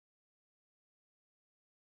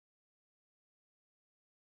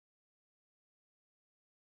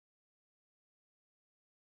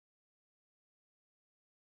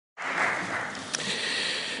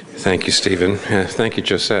Thank you, Stephen. Thank you,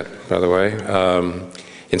 Josette, by the way.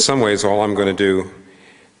 In some ways, all I'm going to do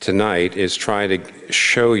tonight is try to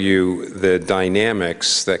show you the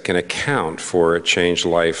dynamics that can account for a changed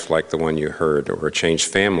life like the one you heard, or a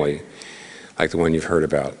changed family like the one you've heard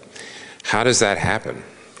about. How does that happen?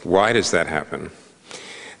 Why does that happen?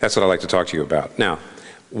 That's what I'd like to talk to you about. Now,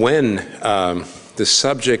 when the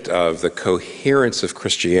subject of the coherence of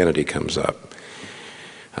Christianity comes up,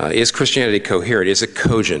 is Christianity coherent? Is it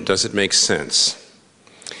cogent? Does it make sense?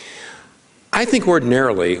 I think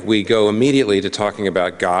ordinarily we go immediately to talking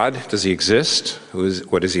about God. Does he exist?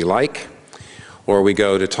 What is he like? Or we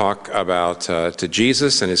go to talk about to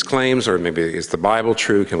Jesus and his claims, or maybe is the Bible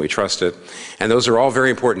true? Can we trust it? And those are all very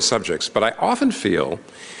important subjects. But I often feel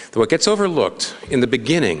that what gets overlooked in the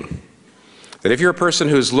beginning, that if you're a person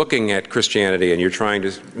who's looking at Christianity and you're trying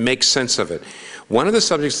to make sense of it, one of the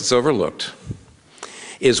subjects that's overlooked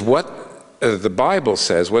is what the Bible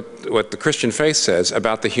says, what the Christian faith says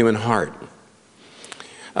about the human heart,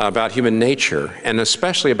 about human nature, and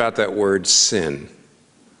especially about that word sin.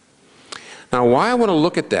 Now, why I want to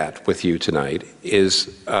look at that with you tonight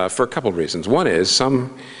is for a couple of reasons. One is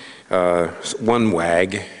one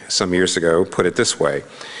wag some years ago put it this way: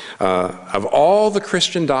 of all the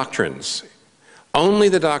Christian doctrines, only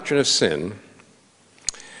the doctrine of sin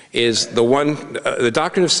is the one. The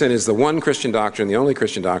doctrine of sin is the one Christian doctrine, the only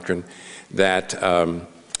Christian doctrine that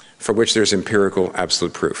for which there's empirical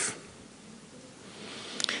absolute proof.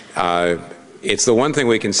 It's the one thing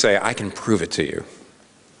we can say, I can prove it to you.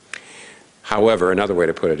 However, another way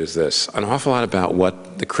to put it is this: an awful lot about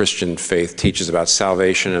what the Christian faith teaches about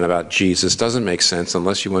salvation and about Jesus doesn't make sense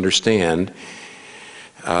unless you understand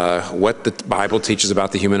what the Bible teaches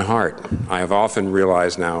about the human heart. I have often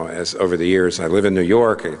realized now, as over the years, I live in New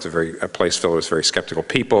York. It's a place filled with very skeptical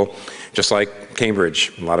people, just like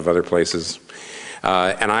Cambridge, a lot of other places.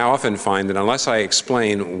 And I often find that unless I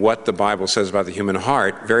explain what the Bible says about the human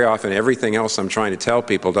heart, very often everything else I'm trying to tell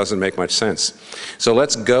people doesn't make much sense. So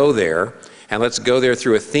let's go there, and let's go there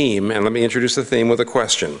through a theme, and let me introduce the theme with a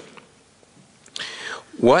question.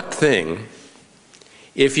 What thing,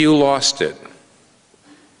 if you lost it,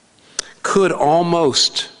 could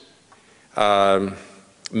almost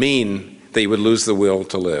mean that you would lose the will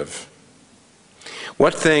to live?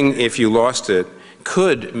 What thing, if you lost it,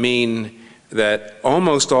 could mean that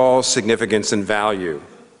almost all significance and value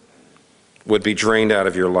would be drained out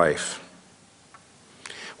of your life?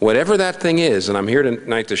 Whatever that thing is, and I'm here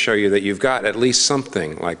tonight to show you that you've got at least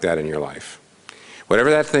something like that in your life. Whatever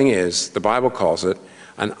that thing is, the Bible calls it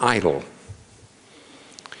an idol,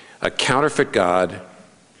 a counterfeit God,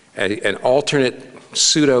 an alternate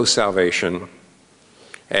pseudo-salvation,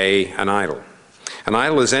 an idol. An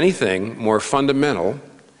idol is anything more fundamental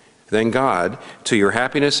than God to your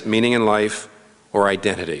happiness, meaning in life, or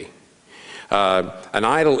identity. An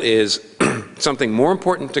idol is something more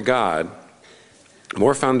important to God,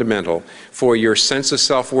 more fundamental, for your sense of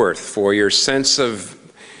self-worth, for your sense of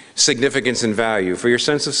significance and value, for your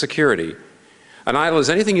sense of security. An idol is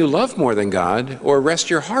anything you love more than God, or rest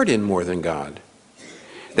your heart in more than God.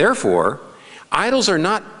 Therefore, idols are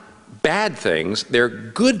not bad things, they're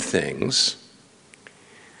good things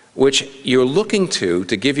which you're looking to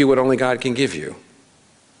give you what only God can give you.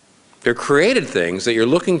 They're created things that you're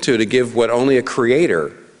looking to give what only a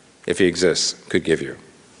creator, if he exists, could give you.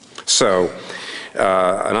 So,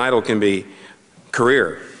 an idol can be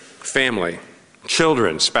career, family,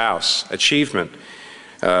 children, spouse, achievement,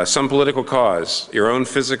 some political cause, your own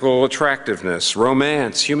physical attractiveness,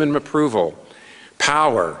 romance, human approval,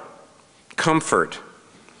 power, comfort,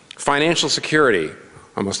 financial security,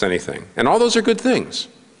 almost anything. And all those are good things.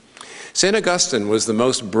 St. Augustine was the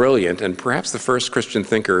most brilliant and perhaps the first Christian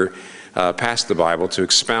thinker past the Bible to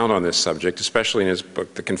expound on this subject, especially in his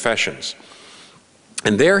book, The Confessions.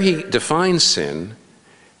 And there he defines sin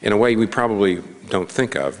in a way we probably don't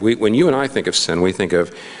think of. When you and I think of sin, we think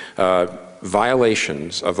of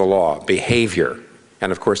violations of the law, behavior.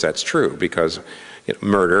 And of course that's true, because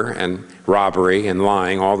murder and robbery and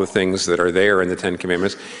lying, all the things that are there in the Ten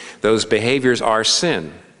Commandments, those behaviors are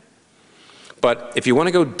sin. But if you want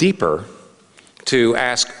to go deeper to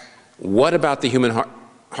ask what about the human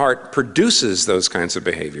heart produces those kinds of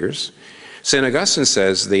behaviors, St. Augustine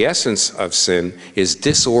says the essence of sin is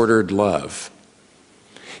disordered love.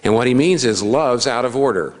 And what he means is love's out of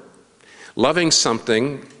order. Loving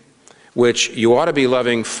something which you ought to be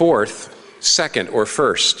loving fourth, second, or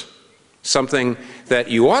first. Something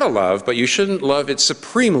that you ought to love, but you shouldn't love it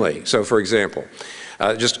supremely. So, for example,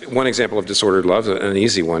 just one example of disordered love, an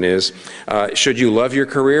easy one is, should you love your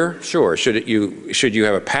career? Sure. Should you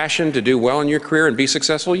have a passion to do well in your career and be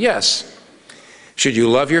successful? Yes. Should you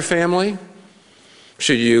love your family?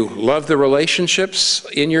 Should you love the relationships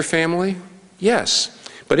in your family? Yes.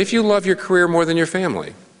 But if you love your career more than your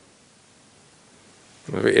family,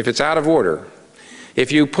 if it's out of order,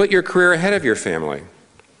 if you put your career ahead of your family,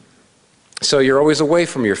 so you're always away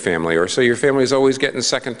from your family, or so your family is always getting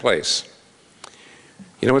second place,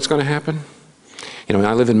 you know what's going to happen? You know,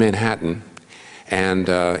 I live in Manhattan, and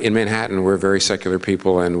in Manhattan we're very secular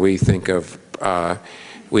people, and we think of,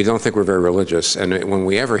 we don't think we're very religious, and when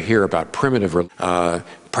we ever hear about primitive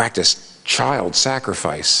practice child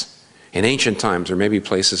sacrifice in ancient times, or maybe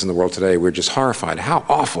places in the world today, we're just horrified. How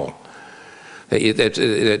awful that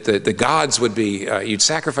the gods would be, you'd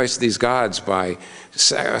sacrifice these gods by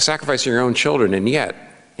sacrificing your own children, and yet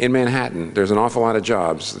in Manhattan there's an awful lot of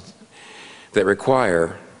jobs that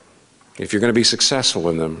require, if you're going to be successful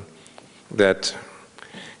in them, that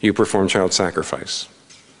you perform child sacrifice.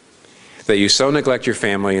 That you so neglect your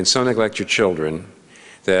family and so neglect your children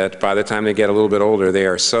that by the time they get a little bit older, they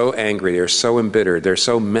are so angry, they're so embittered, they're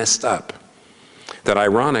so messed up, that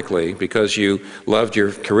ironically, because you loved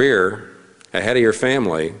your career ahead of your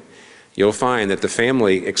family, you'll find that the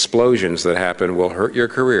family explosions that happen will hurt your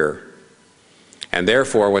career. And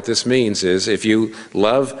therefore, what this means is, if you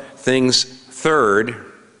love things third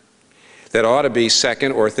that ought to be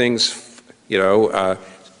second, or things, you know,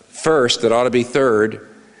 first that ought to be third,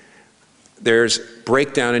 there's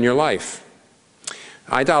breakdown in your life.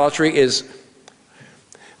 Idolatry is,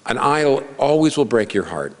 an idol always will break your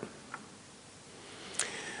heart.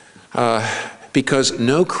 Because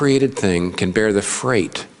no created thing can bear the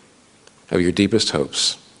freight of your deepest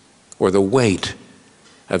hopes or the weight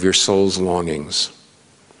of your soul's longings.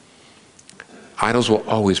 Idols will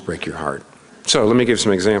always break your heart. So let me give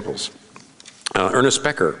some examples. Ernest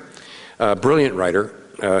Becker, a brilliant writer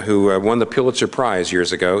who won the Pulitzer Prize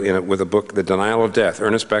years ago with a book, The Denial of Death.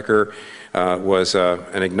 Ernest Becker was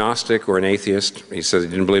an agnostic or an atheist. He said he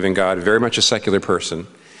didn't believe in God, very much a secular person.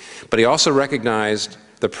 But he also recognized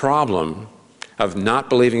the problem of not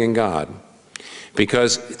believing in God,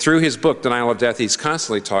 because through his book, Denial of Death, he's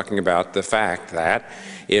constantly talking about the fact that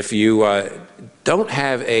if you don't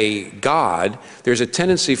have a God, there's a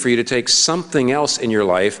tendency for you to take something else in your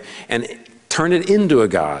life and turn it into a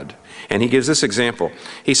God. And he gives this example.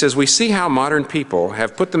 He says, we see how modern people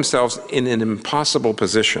have put themselves in an impossible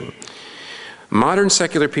position. Modern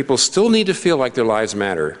secular people still need to feel like their lives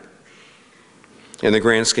matter in the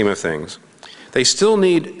grand scheme of things. They still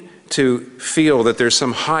need to feel that there's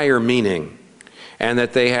some higher meaning and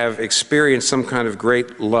that they have experienced some kind of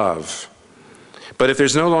great love. But if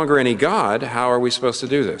there's no longer any God, how are we supposed to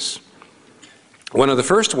do this? One of the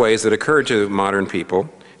first ways that occurred to modern people,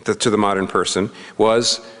 to the modern person,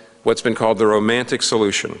 was what's been called the romantic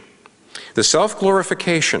solution. The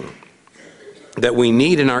self-glorification that we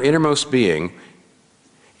need in our innermost being,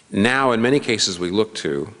 now in many cases we look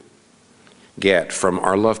to get from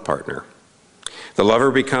our love partner. The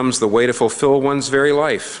lover becomes the way to fulfill one's very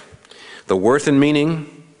life. The worth and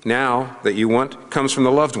meaning now that you want comes from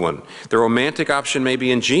the loved one. The romantic option may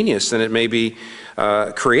be ingenious and it may be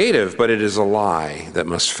creative, but it is a lie that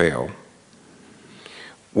must fail.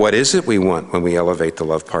 What is it we want when we elevate the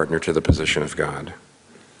love partner to the position of God?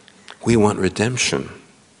 We want redemption.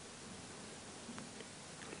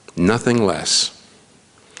 Nothing less.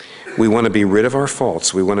 We want to be rid of our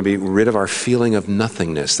faults. We want to be rid of our feeling of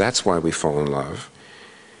nothingness. That's why we fall in love.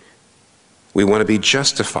 We want to be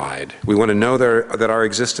justified. We want to know that our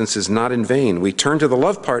existence is not in vain. We turn to the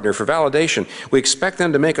love partner for validation. We expect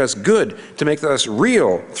them to make us good, to make us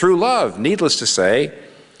real through love. Needless to say,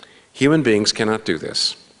 human beings cannot do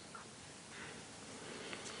this.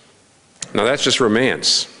 Now that's just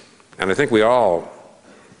romance. And I think we all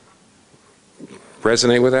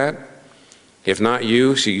resonate with that. If not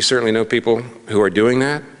you, so you certainly know people who are doing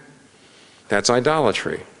that. That's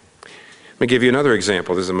idolatry. Let me give you another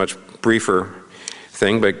example. This is a much briefer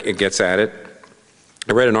thing, but it gets at it.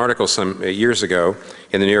 I read an article some years ago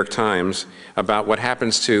in the New York Times about what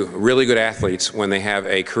happens to really good athletes when they have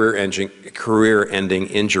a career-ending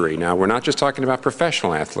injury. Now, we're not just talking about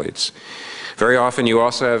professional athletes. Very often you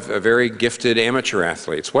also have very gifted amateur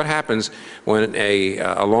athletes. What happens when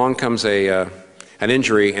along comes an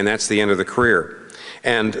injury and that's the end of the career?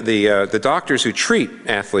 And the doctors who treat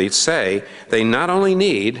athletes say they not only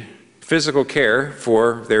need physical care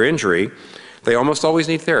for their injury, they almost always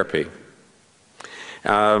need therapy.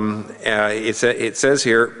 It says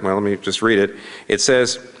here, well, let me just read it. It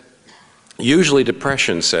says, usually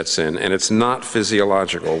depression sets in and it's not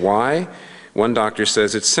physiological. Why? One doctor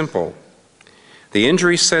says it's simple. The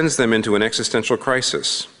injury sends them into an existential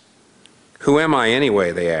crisis. Who am I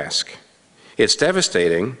anyway, they ask. It's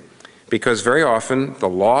devastating, because very often the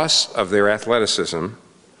loss of their athleticism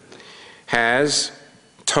has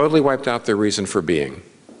totally wiped out their reason for being.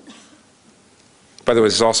 By the way,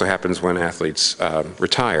 this also happens when athletes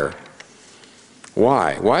retire.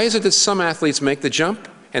 Why? Why is it that some athletes make the jump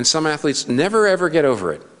and some athletes never ever get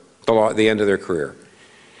over it, the end of their career?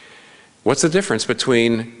 What's the difference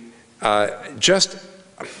between just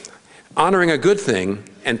honoring a good thing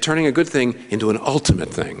and turning a good thing into an ultimate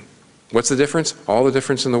thing? What's the difference? All the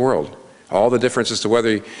difference in the world. All the difference as to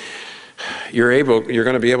whether you're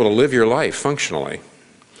going to be able to live your life functionally.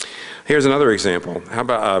 Here's another example. How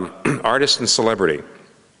about artist and celebrity?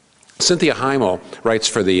 Cynthia Heimel writes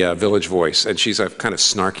for the Village Voice, and she's a kind of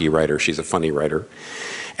snarky writer. She's a funny writer.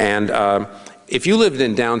 And if you lived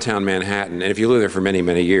in downtown Manhattan, and if you lived there for many,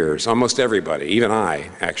 many years, almost everybody, even I,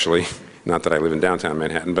 actually, not that I live in downtown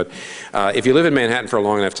Manhattan, but if you live in Manhattan for a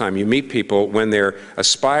long enough time, you meet people when they're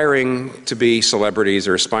aspiring to be celebrities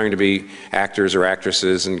or aspiring to be actors or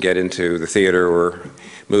actresses and get into the theater or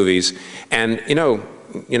movies. And, you know,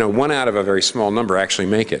 one out of a very small number actually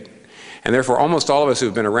make it. And therefore, almost all of us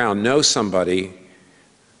who've been around know somebody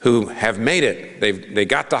who have made it. They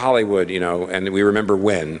got to Hollywood, and we remember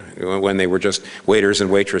when they were just waiters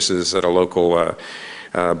and waitresses at a local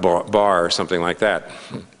bar or something like that.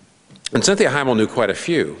 And Cynthia Heimel knew quite a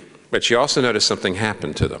few, but she also noticed something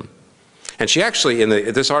happened to them. And she actually, in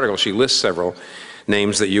this article, she lists several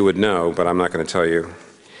names that you would know, but I'm not going to tell you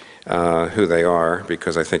who they are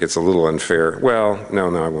because I think it's a little unfair. Well,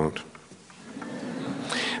 no, I won't.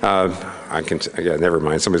 Yeah, never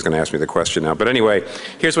mind. Somebody's going to ask me the question now. But anyway,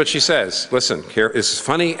 here's what she says. Listen, this is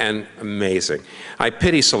funny and amazing. I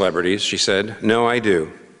pity celebrities, she said. No, I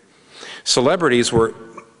do. Celebrities were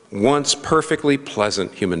once perfectly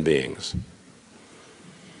pleasant human beings.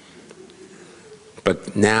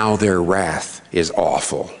 But now their wrath is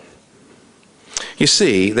awful. You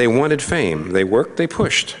see, they wanted fame. They worked, they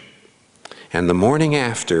pushed. And the morning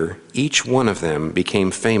after each one of them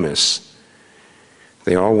became famous,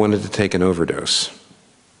 they all wanted to take an overdose.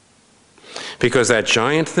 Because that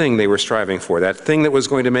giant thing they were striving for, that thing that was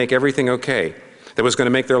going to make everything okay, that was going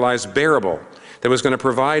to make their lives bearable, that was going to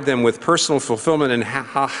provide them with personal fulfillment and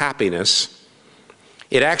happiness,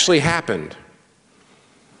 it actually happened.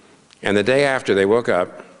 And the day after, they woke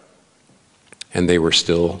up, and they were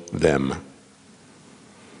still them.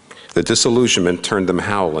 The disillusionment turned them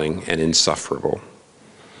howling and insufferable.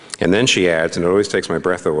 And then she adds, and it always takes my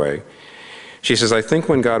breath away, she says, I think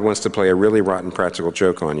when God wants to play a really rotten practical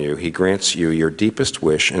joke on you, he grants you your deepest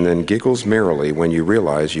wish and then giggles merrily when you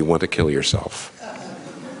realize you want to kill yourself.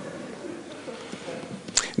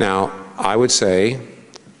 Now, I would say,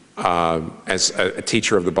 as a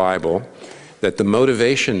teacher of the Bible, that the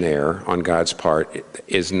motivation there on God's part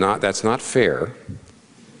that's not fair.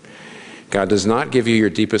 God does not give you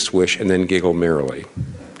your deepest wish and then giggle merrily.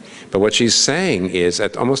 But what she's saying is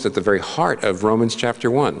almost at the very heart of Romans chapter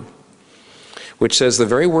 1, which says the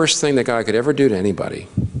very worst thing that God could ever do to anybody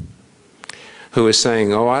who is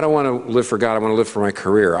saying, oh, I don't want to live for God, I want to live for my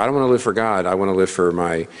career. I don't want to live for God, I want to live for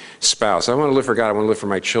my spouse. I want to live for God, I want to live for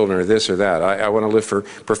my children or this or that. I want to live for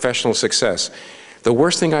professional success. The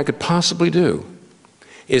worst thing I could possibly do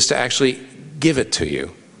is to actually give it to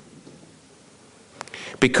you.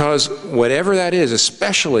 Because whatever that is,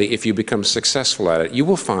 especially if you become successful at it, you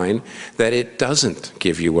will find that it doesn't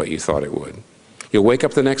give you what you thought it would. You'll wake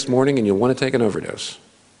up the next morning and you'll want to take an overdose.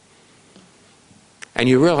 And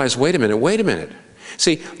you realize, wait a minute.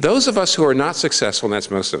 See, those of us who are not successful, and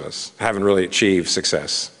that's most of us, haven't really achieved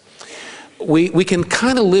success, we can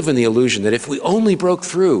kind of live in the illusion that if we only broke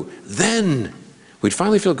through, then we'd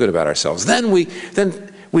finally feel good about ourselves. Then we'd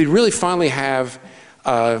really finally have,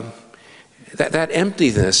 that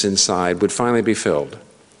emptiness inside would finally be filled.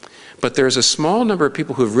 But there's a small number of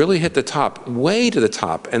people who've really hit the top, way to the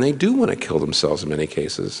top, and they do want to kill themselves in many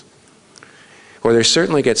cases. Or they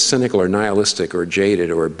certainly get cynical or nihilistic or jaded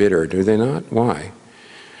or bitter, do they not? Why?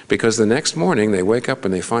 Because the next morning they wake up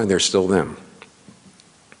and they find they're still them.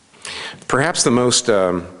 Perhaps the most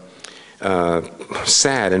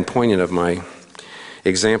sad and poignant of my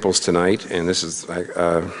examples tonight, and this is,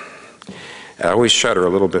 I always shudder a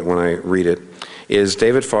little bit when I read it, is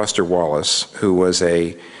David Foster Wallace, who was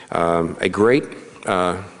a great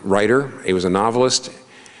writer. He was a novelist,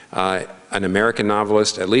 an American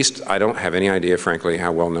novelist. At least I don't have any idea, frankly,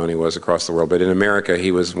 how well known he was across the world. But in America,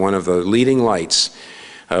 he was one of the leading lights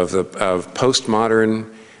of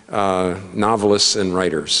postmodern novelists and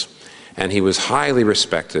writers. And he was highly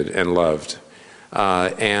respected and loved.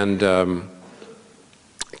 A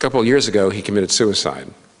couple of years ago, he committed suicide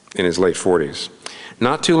in his late 40s.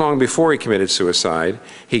 Not too long before he committed suicide,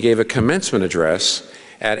 he gave a commencement address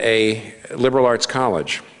at a liberal arts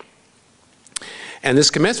college. And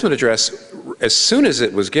this commencement address, as soon as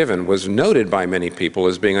it was given, was noted by many people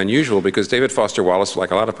as being unusual because David Foster Wallace,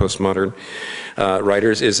 like a lot of postmodern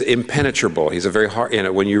writers, is impenetrable. He's a very hard,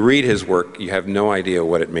 when you read his work, you have no idea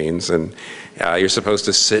what it means, and you're supposed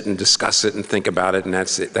to sit and discuss it and think about it, and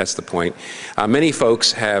that's the point. Many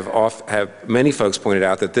folks pointed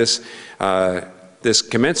out that this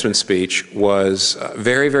commencement speech was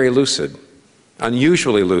very, very lucid,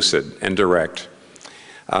 unusually lucid and direct.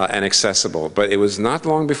 And accessible. But it was not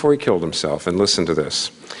long before he killed himself. And listen to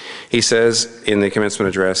this. He says in the commencement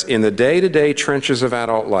address, "In the day-to-day trenches of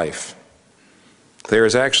adult life, there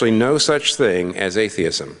is actually no such thing as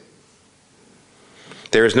atheism.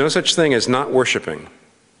 There is no such thing as not worshiping.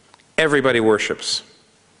 Everybody worships.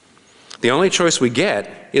 The only choice we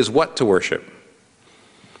get is what to worship.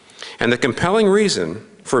 And the compelling reason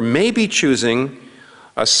for maybe choosing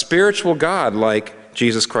a spiritual God like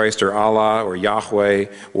Jesus Christ or Allah or Yahweh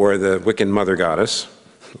or the Wiccan mother goddess.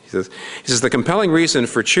 He says the compelling reason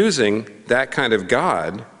for choosing that kind of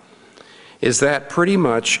God is that pretty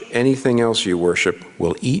much anything else you worship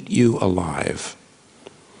will eat you alive."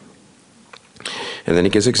 And then he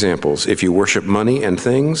gives examples. "If you worship money and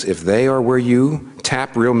things, if they are where you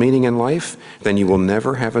tap real meaning in life, then you will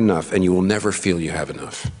never have enough and you will never feel you have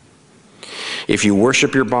enough. If you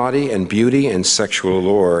worship your body and beauty and sexual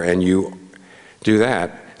allure and you do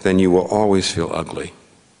that, then you will always feel ugly.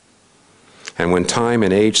 And when time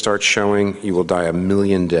and age start showing, you will die a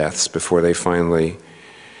million deaths before they finally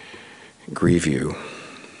grieve you.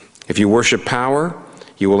 If you worship power,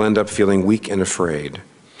 you will end up feeling weak and afraid.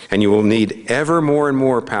 And you will need ever more and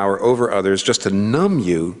more power over others just to numb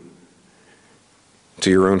you to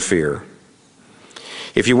your own fear.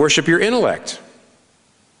 If you worship your intellect,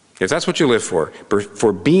 if that's what you live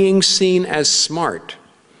for being seen as smart,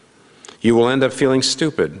 you will end up feeling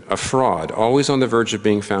stupid, a fraud, always on the verge of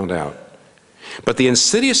being found out. But the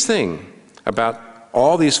insidious thing about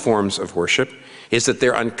all these forms of worship is that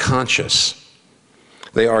they're unconscious.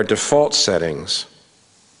 They are default settings.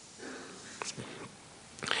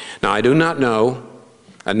 Now, I do not know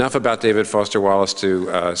enough about David Foster Wallace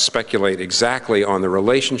to speculate exactly on the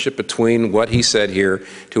relationship between what he said here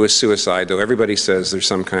to his suicide, though everybody says there's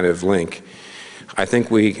some kind of link. I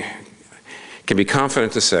think we can be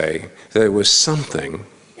confident to say that it was something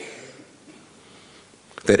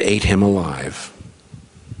that ate him alive.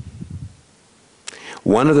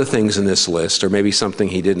 One of the things in this list, or maybe something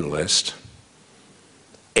he didn't list,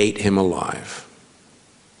 ate him alive.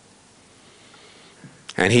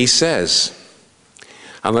 And he says,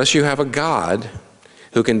 unless you have a God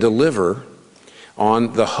who can deliver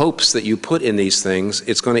on the hopes that you put in these things,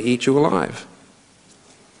 it's going to eat you alive.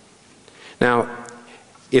 Now,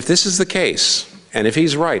 if this is the case, and if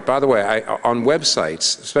he's right, by the way, on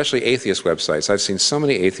websites, especially atheist websites, I've seen so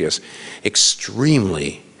many atheists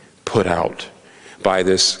extremely put out by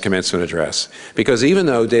this commencement address. Because even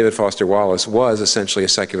though David Foster Wallace was essentially a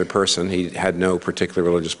secular person, he had no particular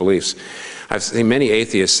religious beliefs, I've seen many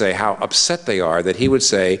atheists say how upset they are that he would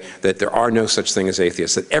say that there are no such thing as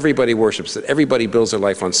atheists, that everybody worships, that everybody builds their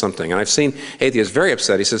life on something. And I've seen atheists very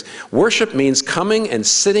upset. He says, worship means coming and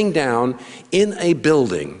sitting down in a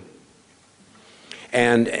building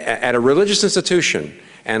and at a religious institution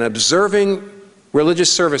and observing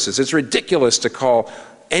religious services. It's ridiculous to call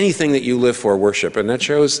anything that you live for worship. And that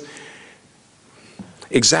shows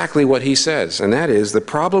exactly what he says. And that is the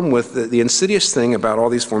problem with the insidious thing about all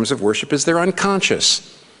these forms of worship is they're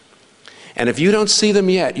unconscious. And if you don't see them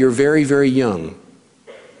yet, you're very, very young.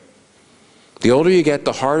 The older you get,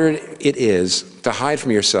 the harder it is to hide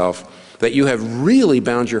from yourself that you have really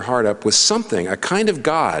bound your heart up with something, a kind of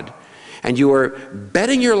God, and you are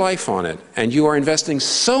betting your life on it, and you are investing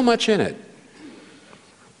so much in it.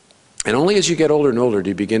 And only as you get older and older do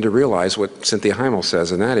you begin to realize what Cynthia Heimel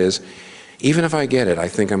says, and that is, even if I get it, I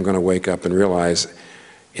think I'm going to wake up and realize,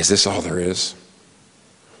 is this all there is?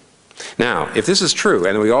 Now, if this is true,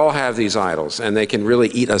 and we all have these idols, and they can really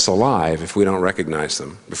eat us alive if we don't recognize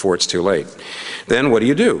them before it's too late, then what do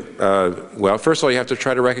you do? Well, first of all, you have to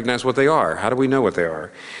try to recognize what they are. How do we know what they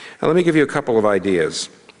are? Now, let me give you a couple of ideas.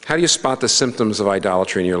 How do you spot the symptoms of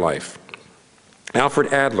idolatry in your life?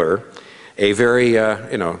 Alfred Adler, a very,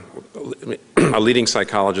 a leading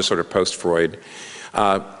psychologist, sort of post-Freud,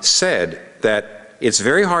 said that it's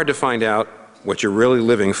very hard to find out what you're really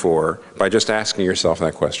living for by just asking yourself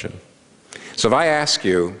that question. So if I ask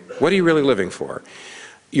you, what are you really living for?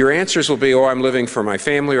 Your answers will be, oh, I'm living for my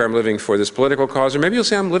family, or I'm living for this political cause, or maybe you'll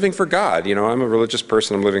say, I'm living for God. You know, I'm a religious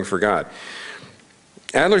person, I'm living for God.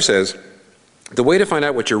 Adler says, The way to find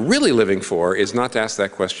out what you're really living for is not to ask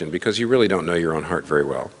that question, because you really don't know your own heart very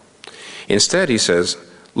well. Instead, he says,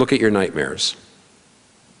 look at your nightmares.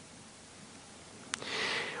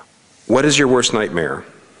 What is your worst nightmare?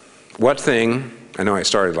 What thing, I know I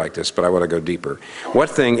started like this, but I want to go deeper. What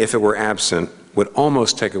thing, if it were absent, would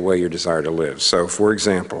almost take away your desire to live? So, for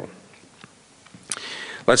example,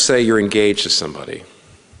 let's say you're engaged to somebody,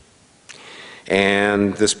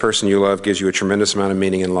 and this person you love gives you a tremendous amount of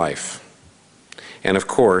meaning in life. And of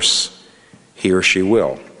course, he or she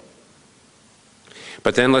will.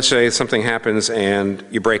 But then let's say something happens and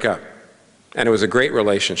you break up. And it was a great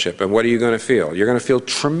relationship. And what are you going to feel? You're going to feel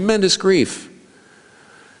tremendous grief.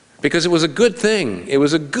 Because it was a good thing. It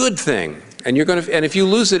was a good thing. And if you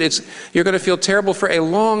lose it, you're going to feel terrible for a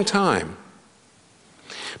long time.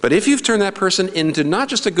 But if you've turned that person into not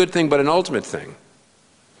just a good thing, but an ultimate thing,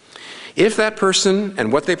 if that person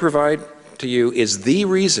and what they provide to you is the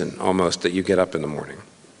reason almost that you get up in the morning,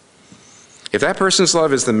 if that person's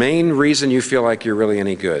love is the main reason you feel like you're really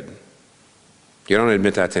any good, you don't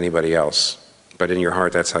admit that to anybody else, but in your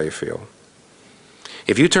heart that's how you feel.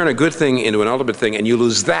 If you turn a good thing into an ultimate thing and you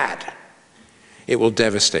lose that, it will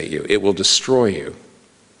devastate you. It will destroy you.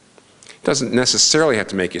 It doesn't necessarily have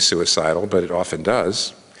to make you suicidal, but it often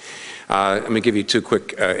does. Let me give you two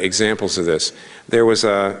quick examples of this. In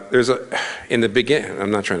the beginning,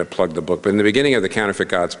 I'm not trying to plug the book, but in the beginning of the Counterfeit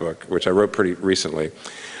God's book, which I wrote pretty recently,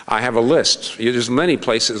 I have a list. There's many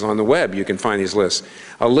places on the web you can find these lists.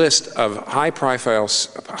 A list of high-profile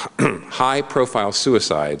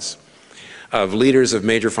suicides of leaders of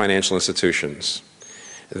major financial institutions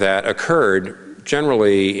that occurred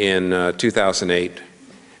generally in 2008,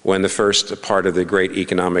 when the first part of the great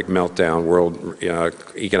economic meltdown, world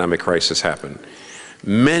economic crisis happened.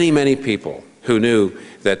 Many, many people who knew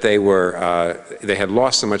that they had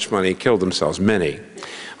lost so much money killed themselves, many.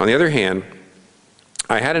 On the other hand,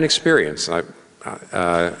 I had an experience. I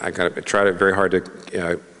tried it very hard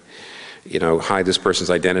to hide this person's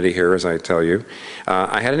identity here, as I tell you.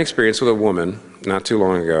 I had an experience with a woman not too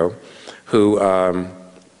long ago who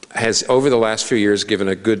has, over the last few years, given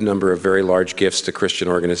a good number of very large gifts to Christian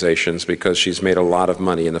organizations because she's made a lot of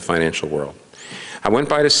money in the financial world. I went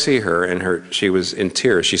by to see her, and she was in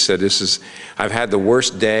tears. She said, I've had the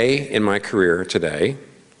worst day in my career today.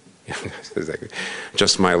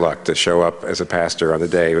 Just my luck to show up as a pastor on the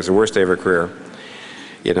day. It was the worst day of her career.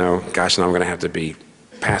 Gosh, now I'm going to have to be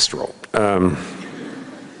pastoral. What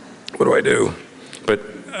do I do? But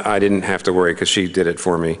I didn't have to worry because she did it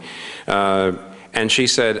for me. And she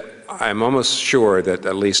said, I'm almost sure that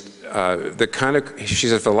at least she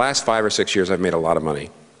said, for the last 5 or 6 years, I've made a lot of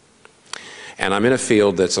money. And I'm in a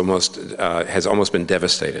field that's has almost been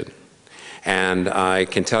devastated. And I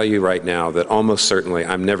can tell you right now that almost certainly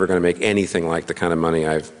I'm never going to make anything like the kind of money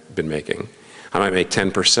I've been making. I might make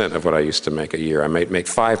 10% of what I used to make a year. I might make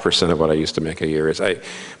 5% of what I used to make a year.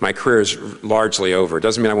 My career is largely over. It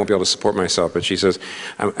doesn't mean I won't be able to support myself, but she says,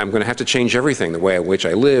 I'm going to have to change everything, the way in which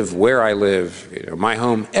I live, where I live, my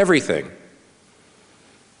home, everything.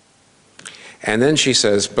 And then she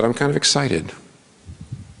says, but I'm kind of excited.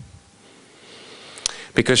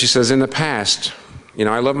 Because she says, in the past,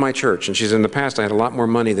 I love my church, and she says, in the past I had a lot more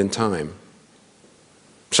money than time.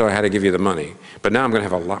 So I had to give you the money. But now I'm going to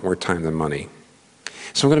have a lot more time than money.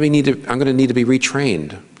 So I'm going to need to be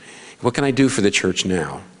retrained. What can I do for the church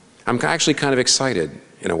now? I'm actually kind of excited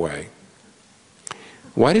in a way.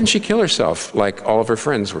 Why didn't she kill herself like all of her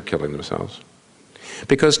friends were killing themselves?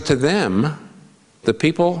 Because to them, the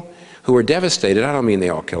people who were devastated, I don't mean they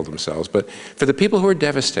all killed themselves, but for the people who were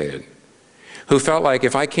devastated, who felt like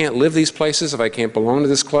if I can't live these places, if I can't belong to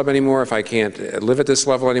this club anymore, if I can't live at this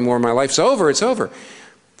level anymore, my life's over, it's over.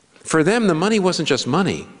 For them, the money wasn't just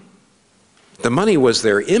money. The money was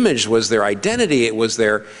their image, was their identity, it was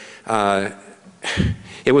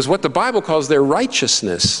what the Bible calls their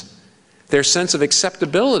righteousness, their sense of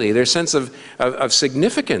acceptability, their sense of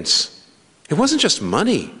significance. It wasn't just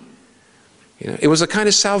money. It was a kind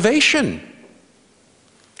of salvation.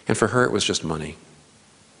 And for her, it was just money.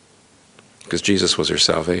 Because Jesus was her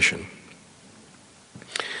salvation.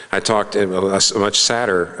 I talked a much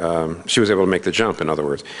sadder, she was able to make the jump, in other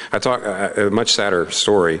words. I talked a much sadder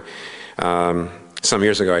story. Some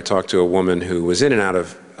years ago, I talked to a woman who was in and out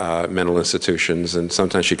of mental institutions, and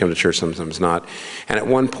sometimes she'd come to church, sometimes not. And at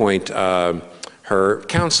one point, her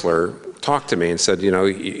counselor talked to me and said,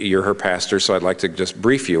 you're her pastor, so I'd like to just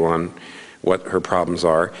brief you on what her problems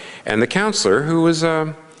are. And the counselor, who was,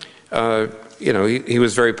 he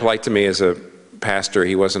was very polite to me as a pastor.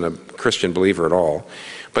 He wasn't a Christian believer at all.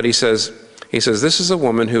 But he says, this is a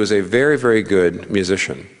woman who is a very, very good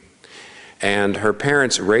musician. And her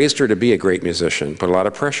parents raised her to be a great musician, put a lot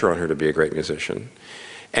of pressure on her to be a great musician.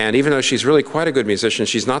 And even though she's really quite a good musician,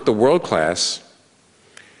 she's not the world-class,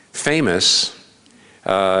 famous,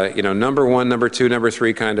 number one, number two, number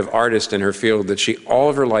three kind of artist in her field that she all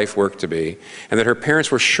of her life worked to be, and that her parents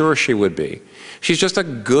were sure she would be. She's just a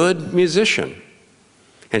good musician,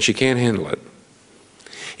 and she can't handle it.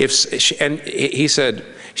 He said,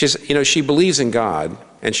 she believes in God,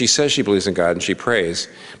 and she says she believes in God, and she prays,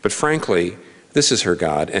 but frankly, this is her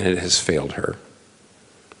God, and it has failed her.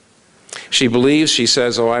 She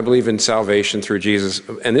says, oh, I believe in salvation through Jesus.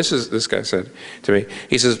 And this guy said to me,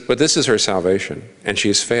 he says, but this is her salvation, and she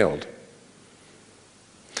has failed.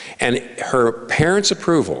 And her parents'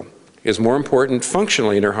 approval is more important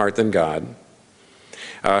functionally in her heart than God.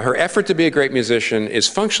 Her effort to be a great musician is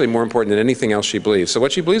functionally more important than anything else she believes. So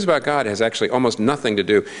what she believes about God has actually almost nothing to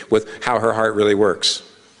do with how her heart really works.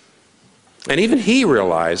 And even he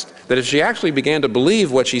realized that if she actually began to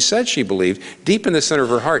believe what she said she believed, deep in the center of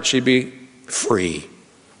her heart, she'd be free.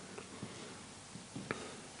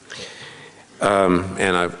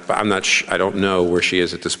 I don't know where she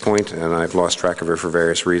is at this point, and I've lost track of her for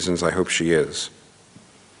various reasons. I hope she is.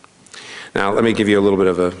 Now, let me give you a little bit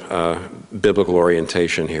of a biblical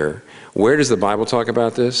orientation here. Where does the Bible talk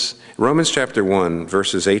about this? Romans chapter 1,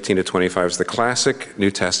 verses 18 to 25 is the classic New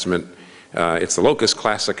Testament. It's the locus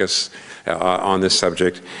classicus on this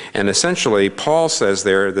subject. And essentially, Paul says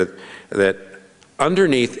there that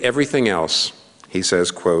underneath everything else, he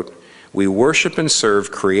says, quote, we worship and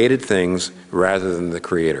serve created things rather than the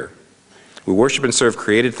Creator. We worship and serve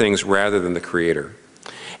created things rather than the Creator.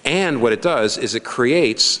 And what it does is it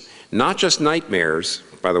creates not just nightmares,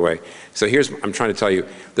 by the way. So I'm trying to tell you,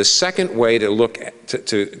 the second way to look at,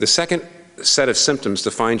 the second set of symptoms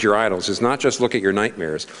to find your idols is not just look at your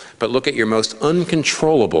nightmares, but look at your most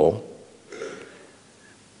uncontrollable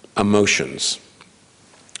emotions.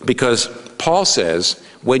 Because Paul says,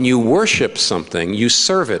 when you worship something, you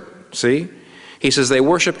serve it. See? He says they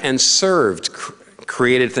worship and served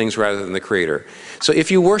created things rather than the Creator. So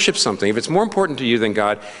if you worship something, if it's more important to you than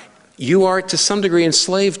God, you are to some degree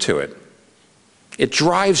enslaved to it. It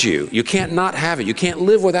drives you. You can't not have it. You can't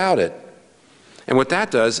live without it. And what that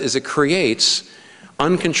does is it creates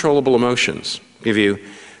uncontrollable emotions. I'll give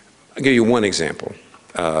you one example.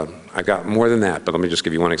 I've got more than that, but let me just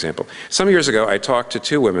give you one example. Some years ago, I talked to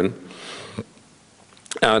two women,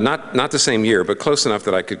 not the same year, but close enough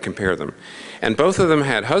that I could compare them. And both of them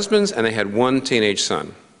had husbands, and they had one teenage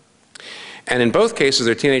son. And in both cases,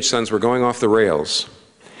 their teenage sons were going off the rails.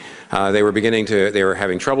 They were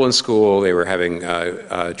having trouble in school, they were having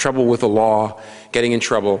trouble with the law, getting in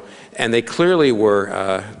trouble, and they clearly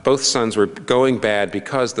were, both sons were going bad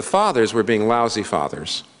because the fathers were being lousy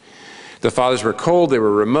fathers. The fathers were cold, they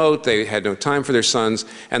were remote, they had no time for their sons,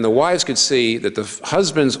 and the wives could see that the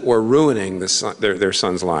husbands were ruining their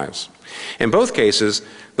sons' lives. In both cases,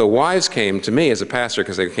 the wives came to me as a pastor,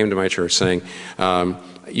 because they came to my church saying,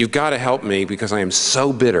 you've got to help me because I am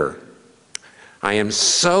so bitter. I am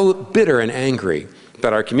so bitter and angry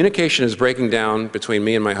that our communication is breaking down between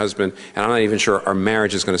me and my husband, and I'm not even sure our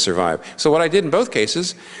marriage is going to survive. So what I did in both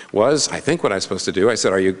cases was, I think what I was supposed to do, I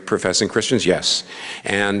said, are you professing Christians? Yes.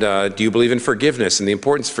 And do you believe in forgiveness and the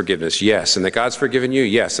importance of forgiveness? Yes. And that God's forgiven you?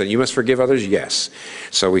 Yes. And you must forgive others? Yes.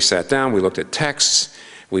 So we sat down, we looked at texts,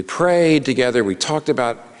 we prayed together, we talked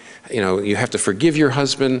about, you have to forgive your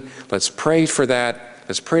husband, let's pray for that,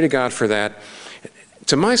 let's pray to God for that.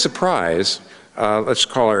 To my surprise, let's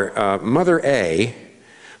call her Mother A,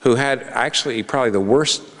 who had actually probably the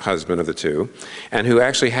worst husband of the two, and who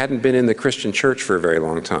actually hadn't been in the Christian church for a very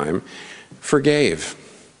long time, forgave.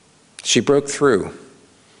 She broke through.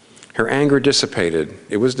 Her anger dissipated.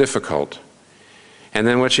 It was difficult. And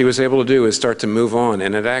then what she was able to do is start to move on,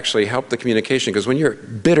 and it actually helped the communication, because when you're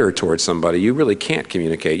bitter towards somebody, you really can't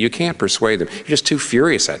communicate. You can't persuade them. You're just too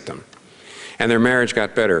furious at them. And their marriage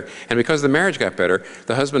got better. And because the marriage got better,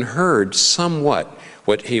 the husband heard somewhat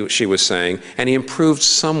what she was saying, and he improved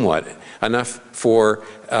somewhat, enough for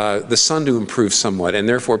the son to improve somewhat. And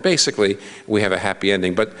therefore, basically, we have a happy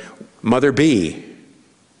ending. But Mother B,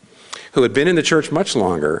 who had been in the church much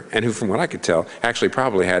longer, and who, from what I could tell, actually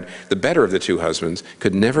probably had the better of the two husbands,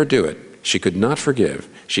 could never do it. She could not forgive.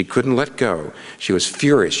 She couldn't let go. She was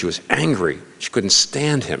furious. She was angry. She couldn't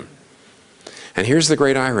stand him. And here's the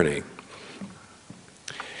great irony.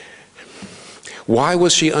 Why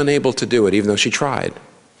was she unable to do it, even though she tried?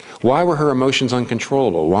 Why were her emotions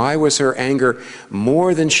uncontrollable? Why was her anger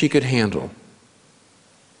more than she could handle?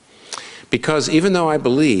 Because even though I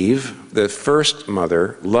believe the first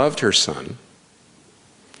mother loved her son,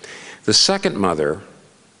 the second mother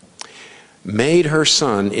made her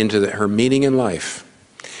son into her meaning in life.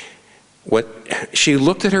 She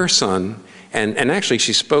looked at her son, and actually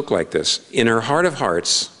she spoke like this. In her heart of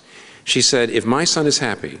hearts, she said, if my son is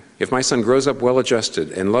happy, if my son grows up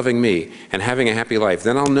well-adjusted and loving me and having a happy life,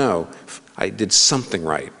 then I'll know I did something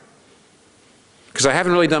right. Because I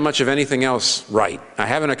haven't really done much of anything else right. I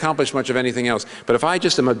haven't accomplished much of anything else. But if I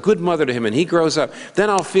just am a good mother to him and he grows up, then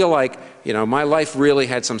I'll feel like, my life really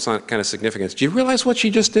had some kind of significance. Do you realize what she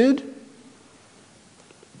just did?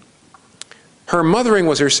 Her mothering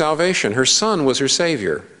was her salvation. Her son was her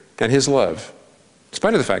Savior and his love. In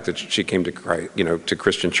spite of the fact that she came to Christ, to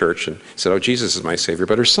Christian church and said, oh, Jesus is my Savior,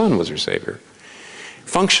 but her son was her Savior.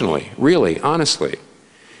 Functionally, really, honestly.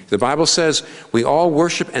 The Bible says we all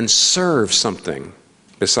worship and serve something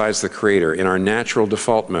besides the Creator in our natural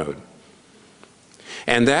default mode.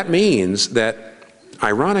 And that means that,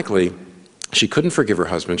 ironically, she couldn't forgive her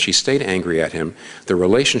husband. She stayed angry at him. The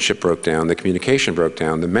relationship broke down. The communication broke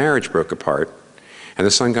down. The marriage broke apart. And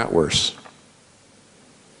the son got worse.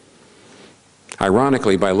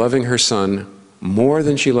 Ironically, by loving her son more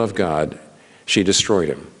than she loved God, she destroyed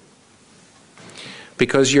him.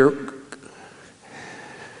 Because your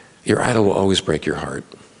idol will always break your heart.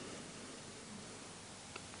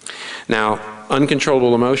 Now,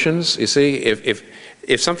 uncontrollable emotions, you see,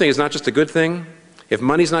 if something is not just a good thing, if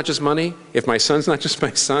money's not just money, if my son's not just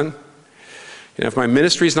my son, if my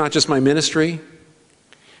ministry's not just my ministry,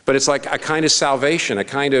 but it's like a kind of salvation, a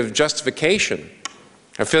kind of justification,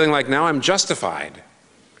 a feeling like now I'm justified.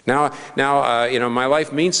 Now, my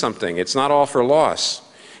life means something. It's not all for loss.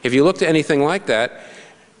 If you look to anything like that,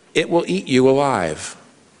 it will eat you alive.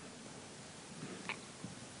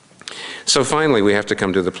 So finally, we have to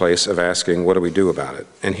come to the place of asking, what do we do about it?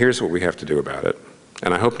 And here's what we have to do about it.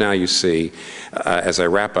 And I hope now you see, as I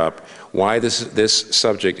wrap up, why this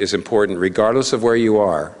subject is important, regardless of where you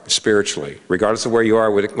are spiritually, regardless of where you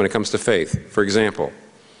are when it comes to faith. For example,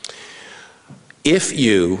 if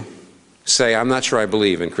you say, I'm not sure I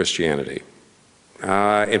believe in Christianity.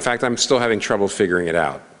 In fact, I'm still having trouble figuring it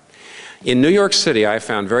out. In New York City, I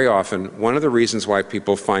found very often one of the reasons why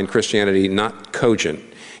people find Christianity not cogent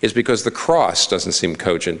is because the cross doesn't seem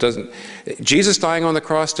cogent. Jesus dying on the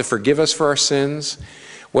cross to forgive us for our sins,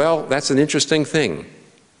 well, that's an interesting thing,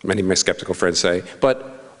 many of my skeptical friends say. But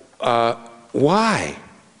why?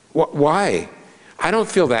 Why? I don't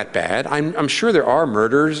feel that bad. I'm sure there are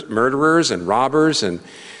murderers and robbers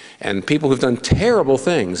and people who've done terrible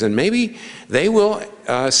things. And maybe they will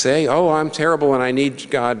say, oh, I'm terrible and I need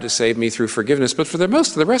God to save me through forgiveness. But for the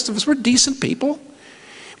rest of us, we're decent people.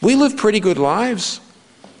 We live pretty good lives.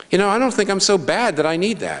 I don't think I'm so bad that I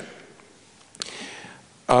need that.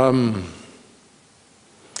 But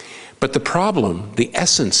the problem, the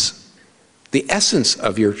essence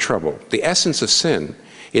of your trouble, the essence of sin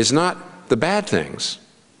is not the bad things.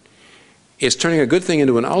 It's turning a good thing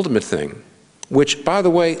into an ultimate thing, which, by the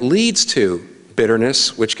way, leads to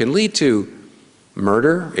bitterness, which can lead to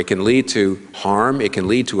murder, it can lead to harm, it can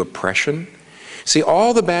lead to oppression. See,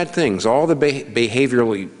 all the bad things, all the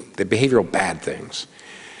behavioral bad things,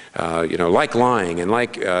 like lying and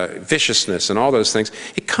like viciousness and all those things,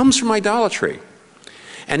 it comes from idolatry.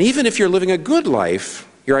 And even if you're living a good life,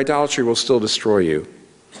 your idolatry will still destroy you.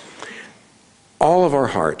 All of our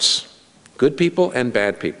hearts, good people and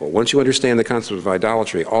bad people, once you understand the concept of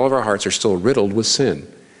idolatry, all of our hearts are still riddled with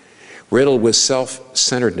sin, riddled with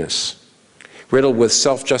self-centeredness, riddled with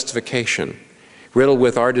self-justification, riddled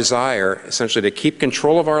with our desire, essentially, to keep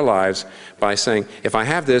control of our lives by saying, if I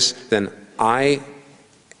have this, then I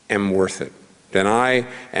am worth it. Then I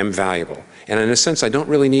am valuable. And in a sense, I don't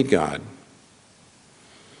really need God.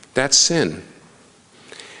 That's sin.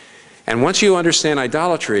 And once you understand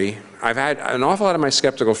idolatry, I've had an awful lot of my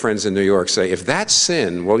skeptical friends in New York say, if that's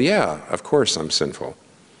sin, well, yeah, of course I'm sinful.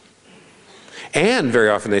 And very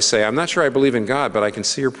often they say, I'm not sure I believe in God, but I can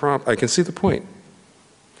see I can see the point.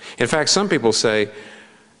 In fact, some people say,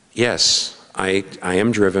 yes, I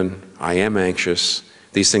am driven, I am anxious,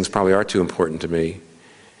 these things probably are too important to me.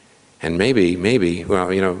 And maybe,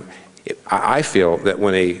 well, I feel that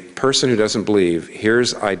when a person who doesn't believe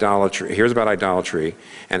hears about idolatry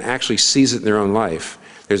and actually sees it in their own life,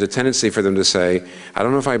 there's a tendency for them to say, I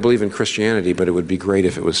don't know if I believe in Christianity, but it would be great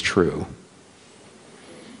if it was true.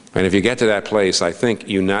 And if you get to that place, I think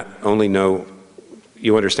you not only know,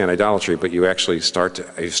 you understand idolatry, but you actually you've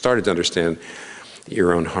started to understand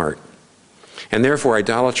your own heart. And therefore,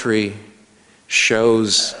 idolatry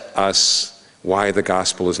shows us why the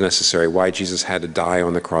gospel is necessary, why Jesus had to die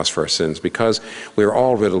on the cross for our sins, because we're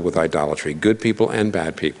all riddled with idolatry, good people and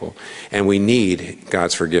bad people, and we need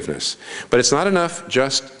God's forgiveness. But it's not enough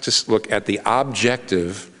just to look at the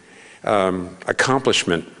objective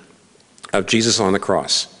accomplishment of Jesus on the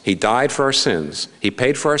cross. He died for our sins. He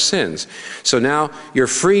paid for our sins. So now you're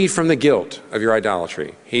free from the guilt of your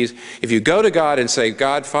idolatry. If you go to God and say,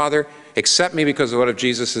 God, Father, accept me because of what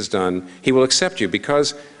Jesus has done, He will accept you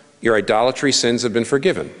because your idolatry sins have been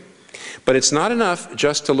forgiven. But it's not enough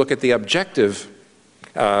just to look at the objective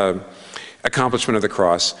accomplishment of the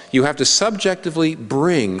cross. You have to subjectively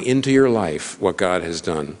bring into your life what God has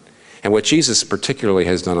done and what Jesus particularly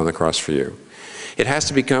has done on the cross for you. It has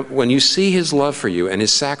to become, when you see His love for you and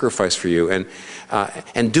His sacrifice for you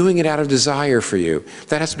and doing it out of desire for you,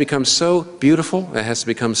 that has to become so beautiful, that has to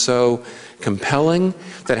become so compelling,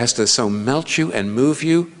 that has to so melt you and move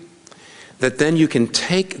you, that then you can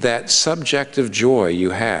take that subjective joy you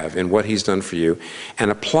have in what He's done for you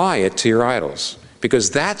and apply it to your idols. Because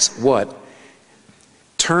that's what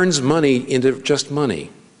turns money into just money.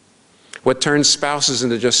 What turns spouses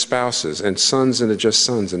into just spouses, and sons into just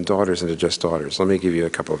sons, and daughters into just daughters. Let me give you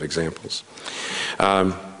a couple of examples.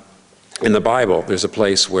 In the Bible, there's a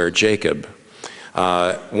place where Jacob,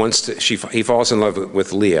 he falls in love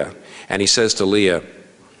with Leah, and he says to Leah,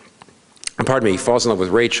 he falls in love with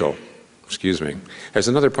Rachel. Excuse me. There's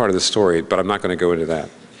another part of the story, but I'm not going to go into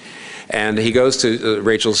that. And he goes to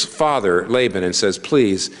Rachel's father, Laban, and says,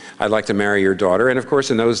 please, I'd like to marry your daughter. And of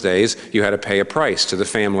course, in those days, you had to pay a price to the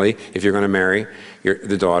family if you're going to marry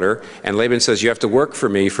the daughter. And Laban says, you have to work for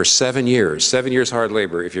me for 7 years, 7 years hard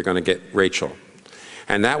labor if you're going to get Rachel.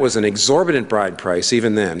 And that was an exorbitant bride price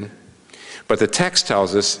even then. But the text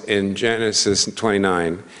tells us in Genesis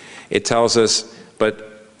 29, it tells us,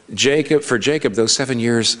 but for Jacob, those 7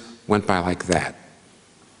 years went by like that.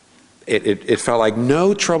 It felt like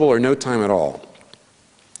no trouble or no time at all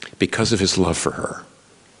because of his love for her.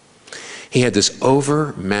 He had this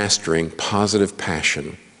overmastering positive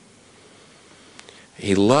passion.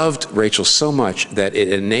 He loved Rachel so much that it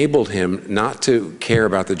enabled him not to care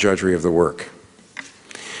about the drudgery of the work.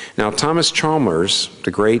 Now, Thomas Chalmers,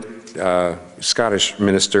 the great Scottish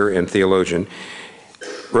minister and theologian,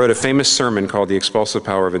 wrote a famous sermon called The Expulsive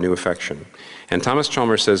Power of a New Affection. And Thomas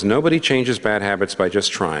Chalmers says, nobody changes bad habits by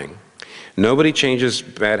just trying. Nobody changes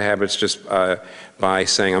bad habits just by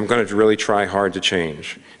saying, I'm going to really try hard to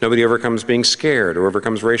change. Nobody overcomes being scared or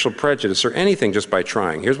overcomes racial prejudice or anything just by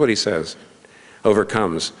trying. Here's what he says,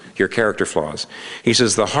 overcomes your character flaws. He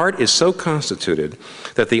says, the heart is so constituted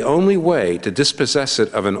that the only way to dispossess it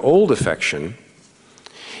of an old affection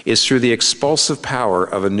is through the expulsive power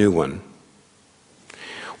of a new one.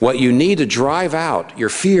 What you need to drive out your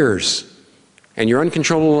fears and your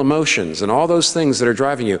uncontrollable emotions and all those things that are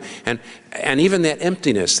driving you, and even that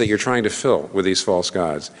emptiness that you're trying to fill with these false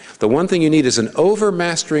gods. The one thing you need is an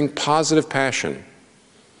overmastering positive passion.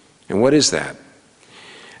 And what is that?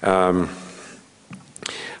 I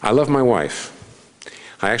love my wife.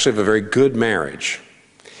 I actually have a very good marriage.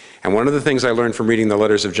 And one of the things I learned from reading the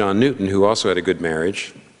letters of John Newton, who also had a good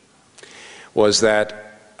marriage, was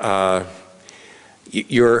that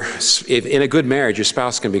in a good marriage, your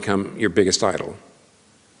spouse can become your biggest idol.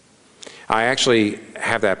 I actually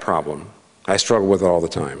have that problem. I struggle with it all the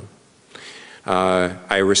time.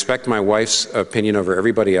 I respect my wife's opinion over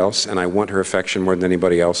everybody else, and I want her affection more than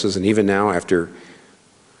anybody else's. And even now, after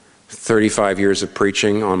 35 years of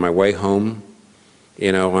preaching on my way home,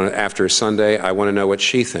 after a Sunday, I want to know what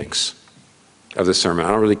she thinks of the sermon. I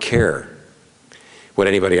don't really care what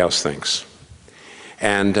anybody else thinks.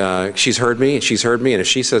 And she's heard me, and if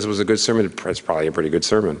she says it was a good sermon, it's probably a pretty good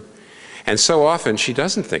sermon. And so often, she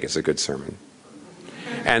doesn't think it's a good sermon.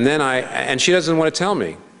 And she doesn't want to tell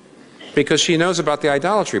me, because she knows about the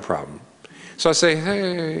idolatry problem. So I say,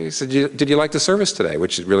 hey, did you like the service today?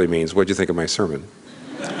 Which really means, what did you think of my sermon?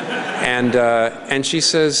 And she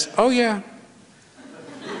says, oh yeah.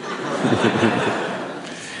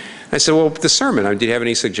 I said, well, the sermon, did you have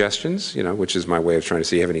any suggestions? Which is my way of trying to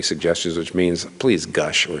see, you have any suggestions, which means, please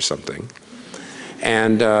gush or something.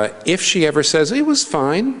 And if she ever says, it was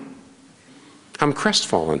fine, I'm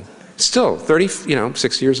crestfallen. Still,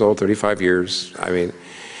 6 years old, 35 years,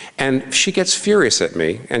 and she gets furious at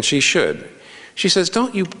me, and she should. She says,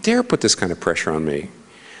 don't you dare put this kind of pressure on me.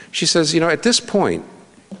 She says, at this point,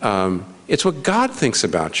 it's what God thinks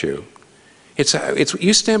about you. It's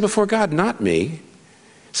you stand before God, not me.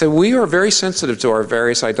 So we are very sensitive to our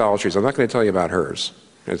various idolatries. I'm not going to tell you about hers.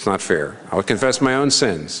 It's not fair. I'll confess my own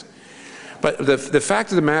sins. But the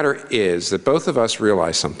fact of the matter is that both of us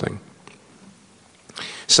realize something.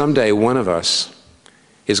 Someday one of us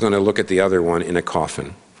is going to look at the other one in a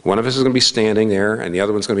coffin. One of us is going to be standing there, and the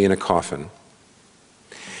other one's going to be in a coffin.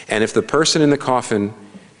 And if the person in the coffin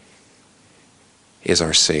is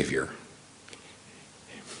our Savior,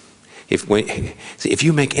 If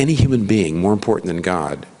you make any human being more important than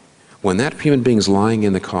God, when that human being is lying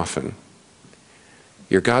in the coffin,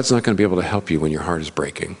 your God's not going to be able to help you when your heart is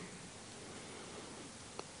breaking.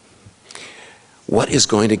 What is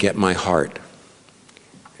going to get my heart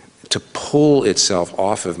to pull itself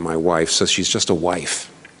off of my wife so she's just a wife?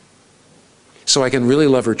 So I can really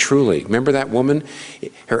love her truly. Remember that woman?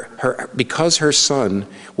 Because her son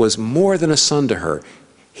was more than a son to her,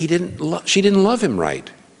 she didn't love him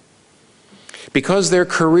right. Because their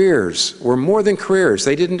careers were more than careers,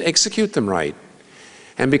 they didn't execute them right.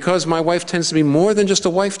 And because my wife tends to be more than just a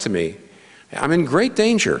wife to me, I'm in great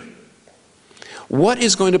danger. What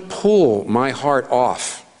is going to pull my heart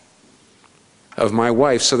off of my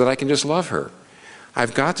wife so that I can just love her?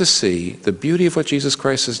 I've got to see the beauty of what Jesus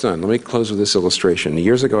Christ has done. Let me close with this illustration.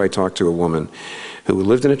 Years ago, I talked to a woman who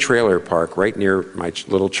lived in a trailer park right near my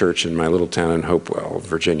little church in my little town in Hopewell,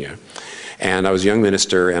 Virginia. And I was a young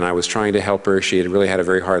minister, and I was trying to help her. She had really had a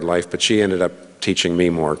very hard life, but she ended up teaching me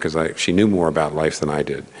more because she knew more about life than I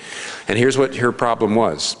did. And here's what her problem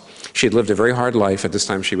was. She had lived a very hard life. At this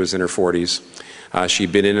time, she was in her 40s.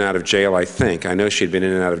 She'd been in and out of jail, I think. I know she'd been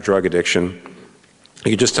in and out of drug addiction.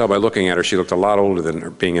 You could just tell by looking at her, she looked a lot older than her,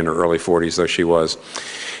 being in her early 40s, though she was.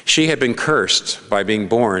 She had been cursed by being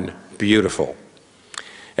born beautiful.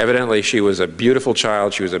 Evidently, she was a beautiful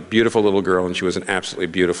child, she was a beautiful little girl, and she was an absolutely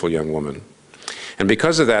beautiful young woman. And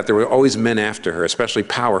because of that, there were always men after her, especially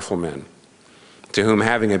powerful men, to whom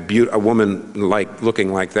having a woman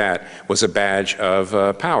looking like that was a badge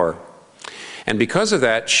of power. And because of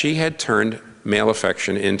that, she had turned male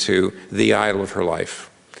affection into the idol of her life.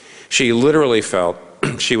 She literally felt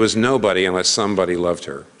she was nobody unless somebody loved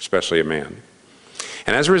her, especially a man.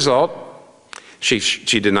 And as a result, she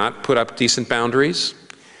did not put up decent boundaries.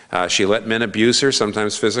 She let men abuse her,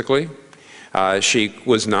 sometimes physically. She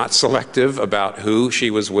was not selective about who she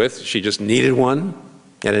was with. She just needed one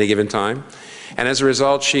at any given time. And as a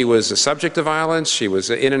result, she was a subject of violence. She was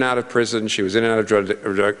in and out of prison. She was in and out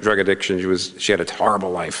of drug addiction. She had a horrible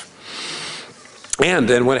life. And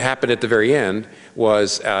then what happened at the very end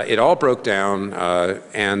was it all broke down,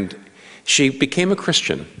 and she became a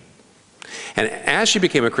Christian. And as she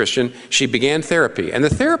became a Christian, she began therapy. And the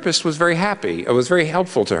therapist was very happy. It was very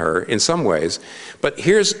helpful to her in some ways. But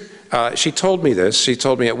she told me this. She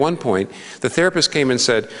told me at one point, the therapist came and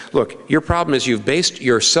said, look, your problem is you've based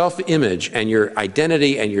your self-image and your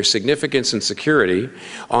identity and your significance and security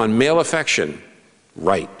on male affection.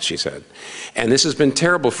 Right, she said. And this has been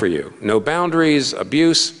terrible for you. No boundaries,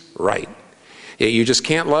 abuse, right. You just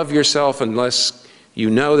can't love yourself unless you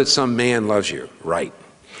know that some man loves you, right.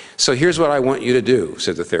 So here's what I want you to do,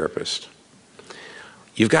 said the therapist.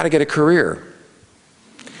 You've got to get a career.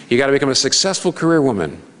 You've got to become a successful career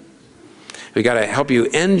woman. We've got to help you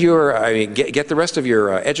end get the rest of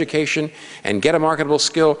your education and get a marketable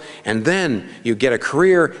skill, and then you get a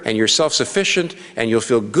career and you're self-sufficient and you'll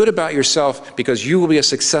feel good about yourself because you will be a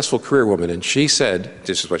successful career woman. And she said,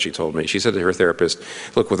 this is what she told me, she said to her therapist,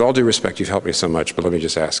 look, with all due respect, you've helped me so much, but let me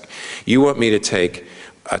just ask, you want me to take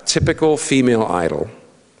a typical female idol,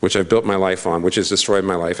 which I've built my life on, which has destroyed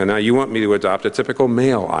my life, and now you want me to adopt a typical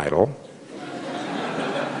male idol.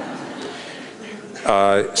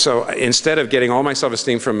 So instead of getting all my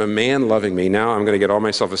self-esteem from a man loving me, now I'm going to get all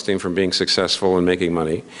my self-esteem from being successful and making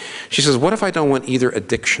money. She says, what if I don't want either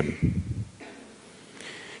addiction?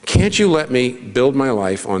 Can't you let me build my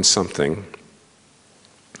life on something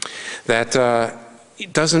that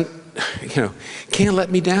doesn't, can't let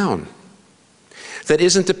me down? That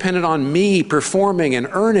isn't dependent on me performing and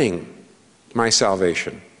earning my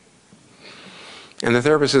salvation? And the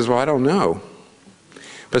therapist says, well, I don't know.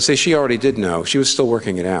 But see, she already did know. She was still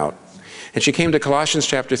working it out. And she came to Colossians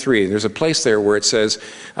chapter 3. There's a place there where it says,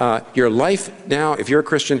 your life now, if you're a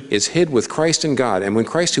Christian, is hid with Christ in God. And when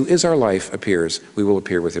Christ, who is our life, appears, we will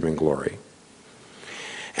appear with him in glory.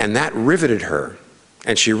 And that riveted her.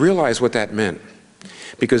 And she realized what that meant.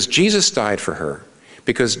 Because Jesus died for her.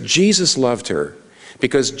 Because Jesus loved her.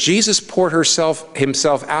 Because Jesus poured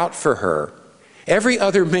himself out for her. Every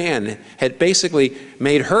other man had basically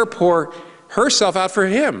made her pour herself out for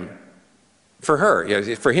him, for her,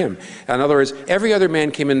 for him. In other words, every other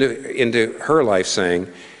man came into her life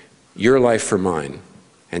saying, your life for mine.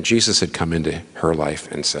 And Jesus had come into her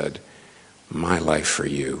life and said, my life for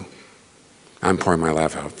you. I'm pouring my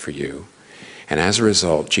life out for you. And as a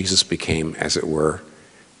result, Jesus became, as it were,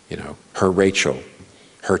 her Rachel,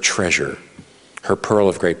 her treasure, her pearl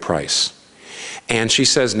of great price. And she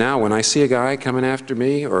says, now when I see a guy coming after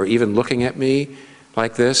me or even looking at me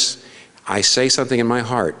like this, I say something in my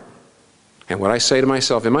heart. And what I say to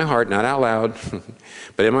myself in my heart, not out loud,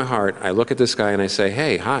 but in my heart, I look at this guy and I say,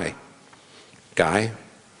 hey, hi, guy,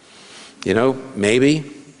 you know,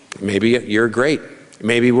 maybe you're great.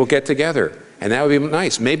 Maybe we'll get together, and that would be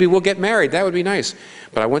nice. Maybe we'll get married. That would be nice.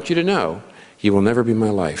 But I want you to know, you will never be my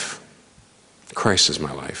life. Christ is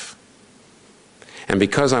my life. And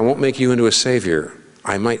because I won't make you into a savior,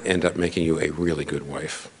 I might end up making you a really good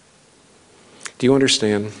wife. Do you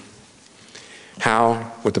understand how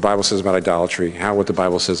what the Bible says about idolatry, how what the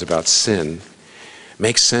Bible says about sin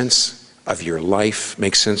makes sense of your life,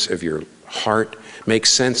 makes sense of your heart, makes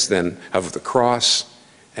sense then of the cross,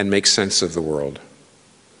 and makes sense of the world?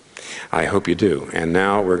 I hope you do. And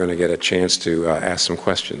now we're going to get a chance to ask some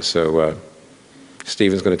questions. So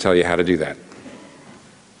Stephen's going to tell you how to do that.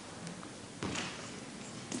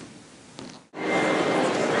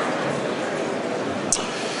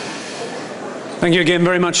 Thank you again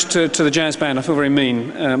very much to the jazz band. I feel very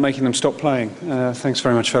mean making them stop playing. Thanks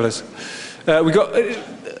very much, fellas.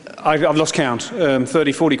 I've lost count,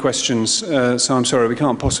 30, 40 questions, so I'm sorry, we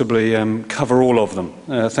can't possibly cover all of them.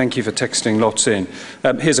 Thank you for texting lots in.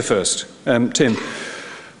 Here's a first. Tim,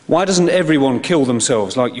 why doesn't everyone kill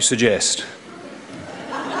themselves like you suggest?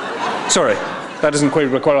 Sorry, that doesn't quite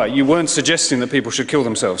right. You weren't suggesting that people should kill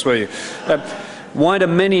themselves, were you? Why do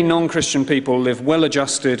many non-Christian people live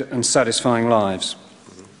well-adjusted and satisfying lives?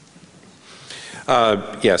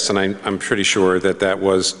 Yes, and I'm pretty sure that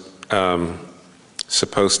was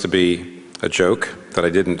supposed to be a joke that I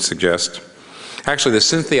didn't suggest. Actually, the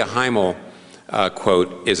Cynthia Heimel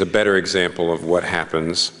quote is a better example of what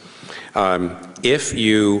happens. If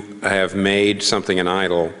you have made something an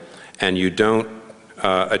idol and you don't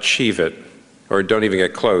achieve it, or don't even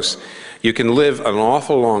get close, you can live an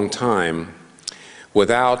awful long time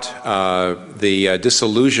without the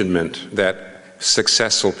disillusionment that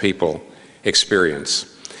successful people experience.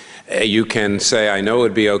 You can say, I know it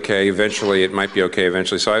would be okay, eventually it might be okay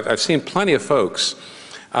eventually. So I've seen plenty of folks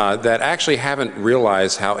that actually haven't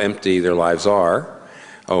realized how empty their lives are,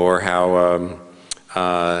 or how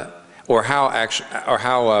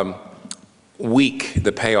weak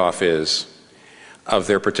the payoff is of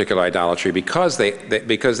their particular idolatry, because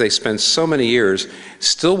they spend so many years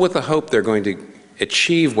still with the hope they're going to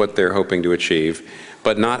achieve what they're hoping to achieve,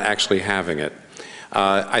 but not actually having it.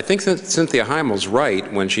 I think that Cynthia Heimel's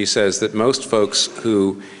right when she says that most folks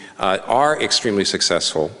who are extremely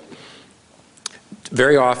successful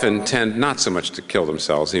very often tend not so much to kill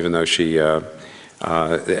themselves, even though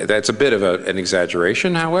that's a bit of an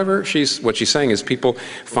exaggeration. However, what she's saying is people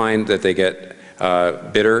find that they get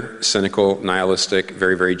bitter, cynical, nihilistic,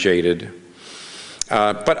 very, very jaded.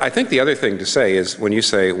 But I think the other thing to say is, when you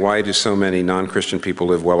say, why do so many non-Christian people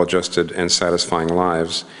live well-adjusted and satisfying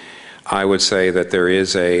lives, I would say that there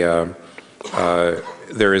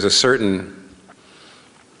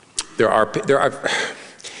are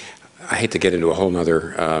I hate to get into a whole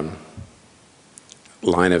nother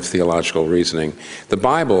line of theological reasoning. The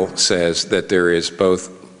Bible says that there is both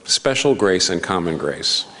special grace and common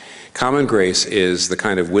grace. Common grace is the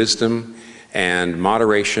kind of wisdom and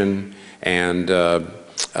moderation and a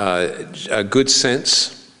good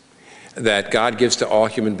sense that God gives to all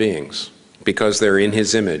human beings because they're in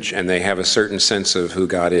His image and they have a certain sense of who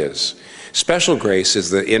God is. Special grace is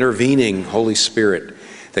the intervening Holy Spirit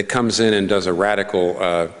that comes in and does a radical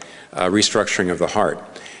restructuring of the heart.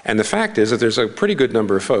 And the fact is that there's a pretty good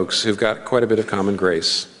number of folks who've got quite a bit of common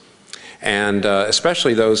grace. And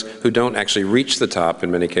especially those who don't actually reach the top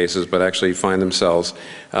in many cases, but actually find themselves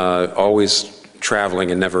always traveling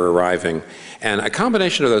and never arriving. And a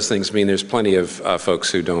combination of those things mean there's plenty of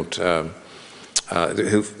folks who don't,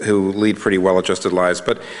 who lead pretty well-adjusted lives.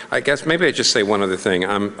 But I guess maybe I just say one other thing.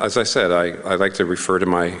 As I said, I like to refer to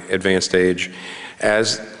my advanced age.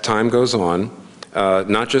 As time goes on,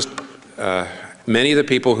 not just many of the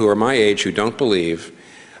people who are my age who don't believe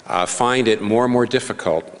find it more and more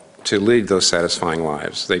difficult to lead those satisfying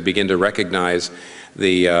lives. They begin to recognize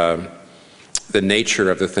the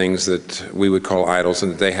nature of the things that we would call idols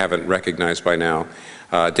and that they haven't recognized by now.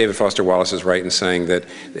 David Foster Wallace is right in saying that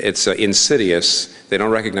it's insidious. They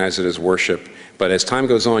don't recognize it as worship, but as time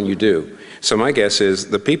goes on, you do. So my guess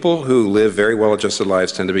is the people who live very well-adjusted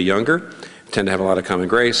lives tend to be younger, tend to have a lot of common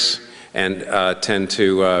grace, and tend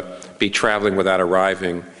to be traveling without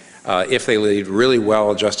arriving if they lead really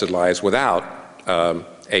well-adjusted lives without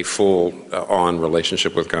a full-on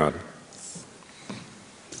relationship with God.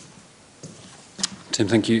 Tim,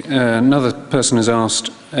 thank you. Another person has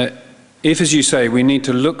asked, if, as you say, we need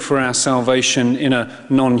to look for our salvation in a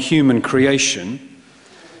non-human creation,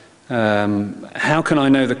 how can I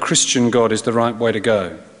know the Christian God is the right way to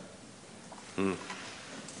go?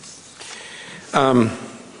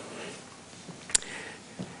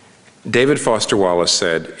 David Foster Wallace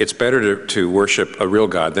said, it's better to worship a real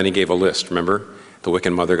God. Then he gave a list, remember? The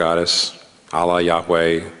Wiccan Mother Goddess, Allah,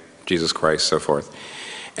 Yahweh, Jesus Christ, so forth.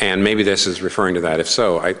 And maybe this is referring to that. If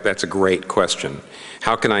so, that's a great question.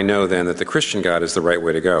 How can I know then that the Christian God is the right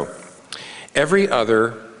way to go? Every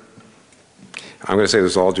other, I'm going to say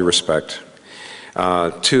this with all due respect,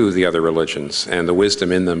 to the other religions and the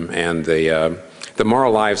wisdom in them and the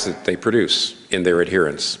moral lives that they produce in their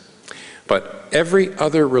adherents. But every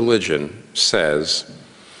other religion says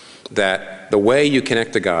that the way you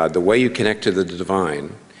connect to God, the way you connect to the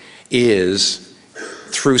divine, is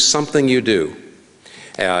through something you do.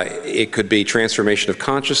 It could be transformation of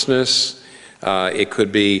consciousness. It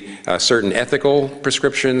could be certain ethical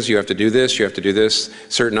prescriptions. You have to do this, you have to do this,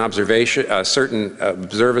 certain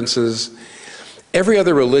observances. Every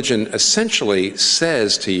other religion essentially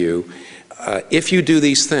says to you, if you do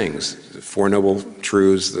these things, the Four Noble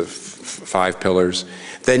Truths, the five pillars,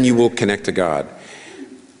 then you will connect to God.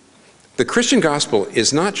 The Christian gospel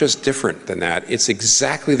is not just different than that, it's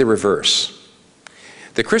exactly the reverse.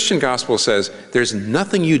 The Christian gospel says there's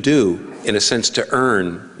nothing you do, in a sense, to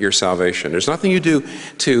earn your salvation. There's nothing you do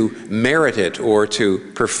to merit it or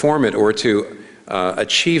to perform it or to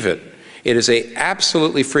achieve it. It is an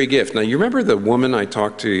absolutely free gift. Now, you remember the woman I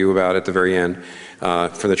talked to you about at the very end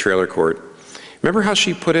for the trailer court? Remember how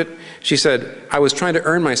she put it? She said, I was trying to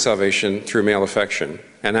earn my salvation through male affection.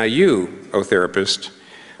 And now you, O therapist,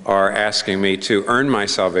 are asking me to earn my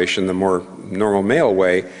salvation the more normal male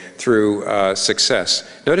way through success.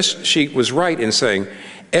 Notice she was right in saying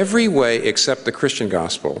every way except the Christian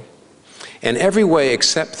gospel and every way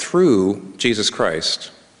except through Jesus Christ,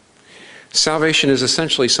 salvation is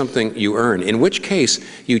essentially something you earn, in which case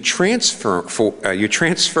you transfer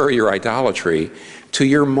your idolatry to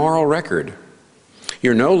your moral record.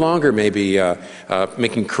 You're no longer maybe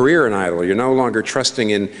making career an idol. You're no longer trusting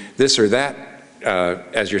in this or that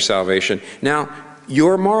as your salvation. Now,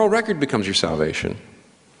 your moral record becomes your salvation.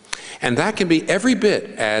 And that can be every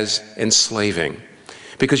bit as enslaving,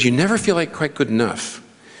 because you never feel like quite good enough.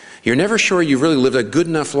 You're never sure you've really lived a good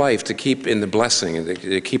enough life to keep in the blessing and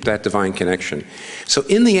to keep that divine connection. So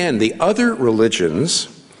in the end, the other religions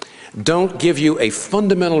don't give you a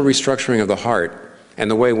fundamental restructuring of the heart and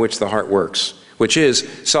the way in which the heart works, which is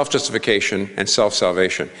self-justification and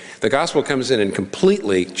self-salvation. The gospel comes in and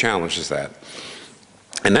completely challenges that.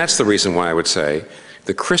 And that's the reason why I would say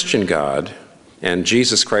the Christian God, and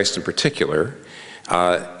Jesus Christ in particular,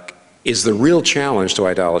 is the real challenge to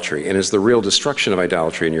idolatry and is the real destruction of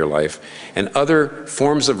idolatry in your life. And other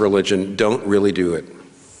forms of religion don't really do it.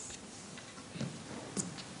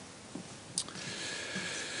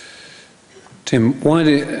 Tim,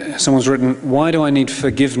 someone's written, why do I need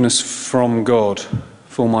forgiveness from God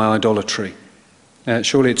for my idolatry?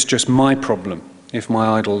 Surely it's just my problem if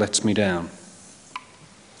my idol lets me down.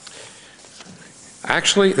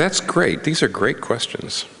 Actually, that's great. These are great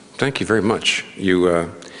questions. Thank you very much.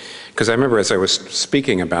 Because I remember as I was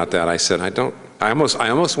speaking about that, I said, I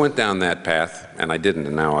almost went down that path, and I didn't,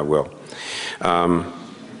 and now I will.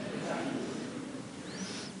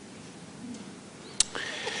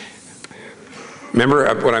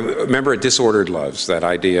 Remember disordered loves, that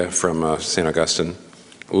idea from St. Augustine,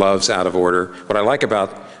 loves out of order. What I like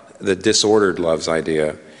about the disordered loves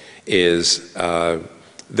idea is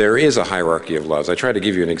there is a hierarchy of loves. I try to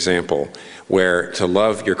give you an example where to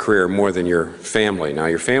love your career more than your family. Now,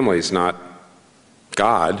 your family is not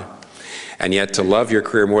God, and yet to love your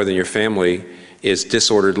career more than your family is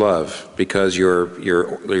disordered love, because your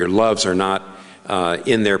loves are not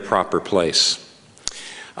in their proper place.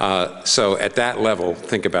 So at that level,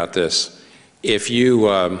 think about this. If you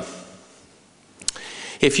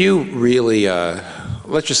really,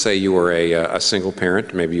 let's just say you were a single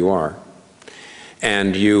parent, maybe you are,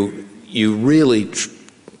 and you really,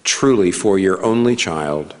 truly, for your only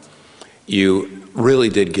child, you really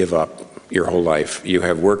did give up your whole life. You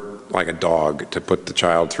have worked like a dog to put the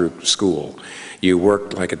child through school. You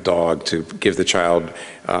worked like a dog to give the child,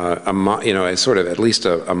 at least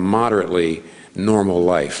a moderately normal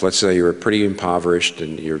life. Let's say you're pretty impoverished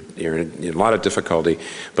and you're in a lot of difficulty,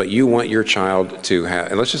 but you want your child to have,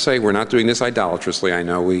 and let's just say we're not doing this idolatrously. I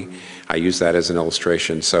know I use that as an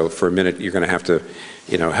illustration. So for a minute, you're going to have to,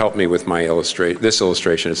 help me with my this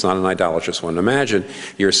illustration. It's not an idolatrous one. Imagine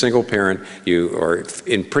you're a single parent, you are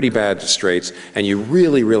in pretty bad straits, and you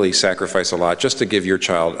really, really sacrifice a lot just to give your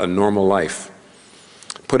child a normal life.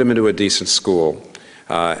 Put him into a decent school.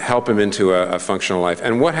 Help him into a functional life.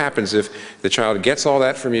 And what happens if the child gets all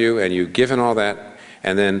that from you and you've given all that,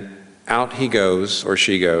 and then out he goes or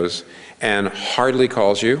she goes and hardly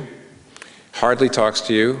calls you, hardly talks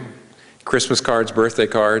to you, Christmas cards, birthday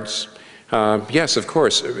cards, Yes, of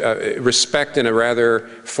course. Respect in a rather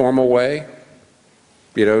formal way,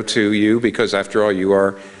 to you, because after all, you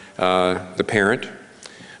are the parent.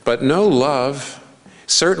 But no love,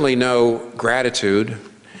 certainly no gratitude,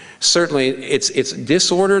 certainly it's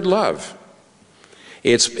disordered love.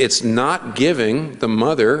 It's not giving the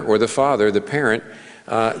mother or the father, the parent,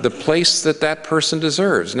 the place that person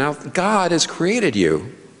deserves. Now, God has created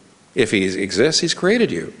you. If He exists, He's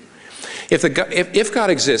created you. If God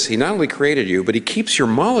exists, He not only created you, but He keeps your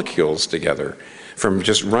molecules together from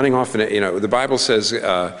just running off. The Bible says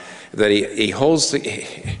that He holds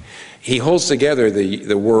together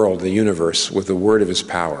the world, the universe, with the word of His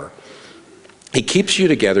power. He keeps you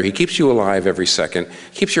together. He keeps you alive every second.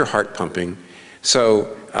 Keeps your heart pumping.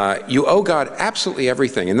 So you owe God absolutely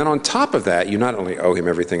everything. And then on top of that, you not only owe Him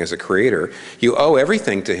everything as a creator, you owe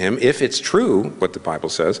everything to Him if it's true, what the Bible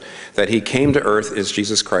says, that He came to earth as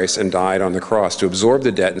Jesus Christ and died on the cross to absorb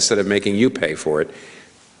the debt instead of making you pay for it.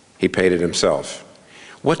 He paid it Himself.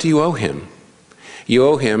 What do you owe Him? You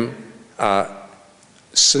owe Him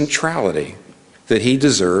centrality, that He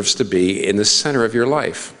deserves to be in the center of your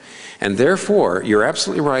life. And therefore, you're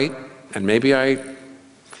absolutely right, and maybe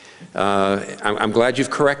I'm glad you've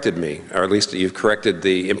corrected me, or at least you've corrected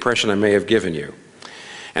the impression I may have given you.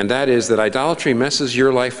 And that is that idolatry messes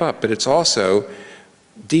your life up, but it's also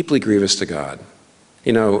deeply grievous to God.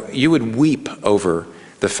 You would weep over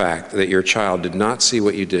the fact that your child did not see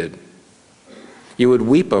what you did. You would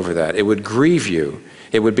weep over that. It would grieve you.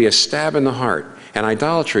 It would be a stab in the heart. And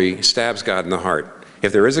idolatry stabs God in the heart.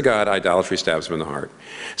 If there is a God, idolatry stabs Him in the heart.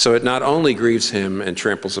 So it not only grieves Him and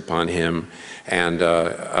tramples upon Him and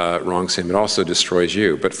wrongs Him, it also destroys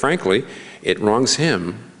you. But frankly, it wrongs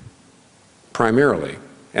Him primarily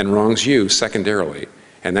and wrongs you secondarily.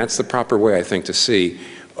 And that's the proper way, I think, to see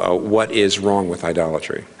what is wrong with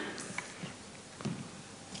idolatry.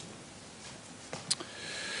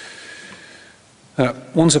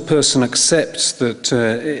 Once a person accepts that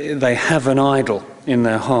they have an idol in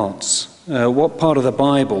their hearts, what part of the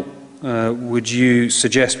Bible would you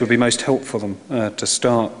suggest would be most helpful for them to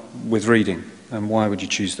start with reading, and why would you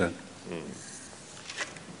choose that?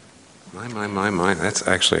 My. That's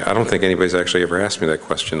actually, I don't think anybody's actually ever asked me that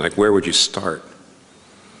question. Like, where would you start?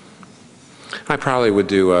 I probably would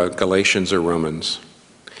do Galatians or Romans.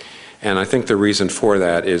 And I think the reason for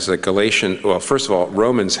that is that first of all,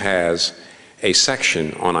 Romans has a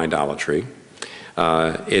section on idolatry.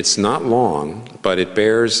 It's not long, but it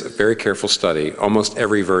bears very careful study. Almost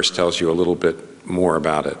every verse tells you a little bit more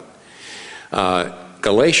about it.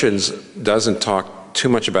 Galatians doesn't talk too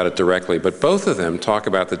much about it directly, but both of them talk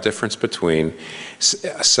about the difference between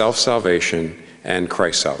self-salvation and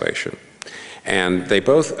Christ's salvation. And they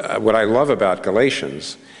both, what I love about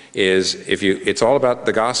Galatians is it's all about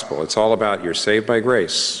the gospel. It's all about you're saved by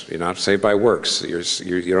grace. You're not saved by works.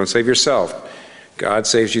 You don't save yourself. God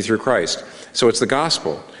saves you through Christ. So it's the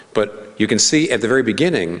gospel. But you can see at the very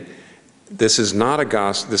beginning, this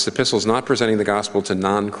epistle is not presenting the gospel to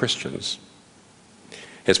non-Christians.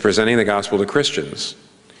 It's presenting the gospel to Christians.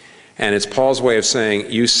 And it's Paul's way of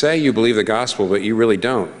saying, you say you believe the gospel, but you really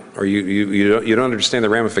don't. Or you don't understand the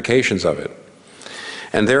ramifications of it.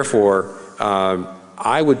 And therefore,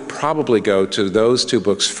 I would probably go to those two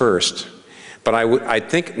books first. But I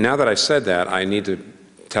think, now that I've said that, I need to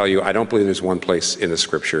tell you, I don't believe there's one place in the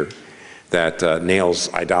Scripture that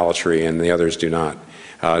nails idolatry and the others do not.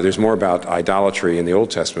 There's more about idolatry in the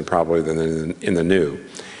Old Testament probably than in the New.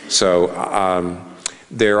 So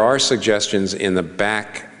there are suggestions in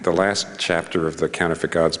the last chapter of the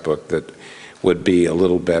Counterfeit God's book that would be a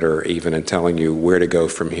little better even in telling you where to go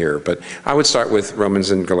from here. But I would start with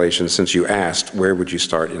Romans and Galatians, since you asked, where would you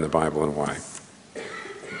start in the Bible and why?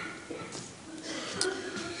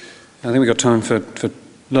 I think we've got time for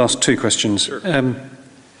last two questions. Sure.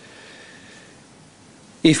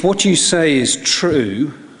 If what you say is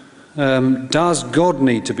true, does God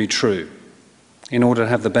need to be true in order to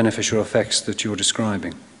have the beneficial effects that you're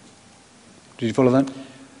describing? Did you follow that?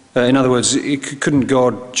 In other words, couldn't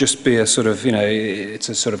God just be a sort of, it's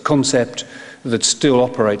a sort of concept that still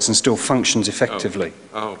operates and still functions effectively?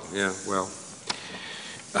 Oh yeah, well,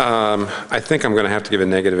 I think I'm going to have to give a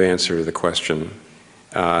negative answer to the question.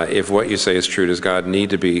 If what you say is true, does God need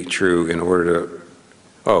to be true in order to...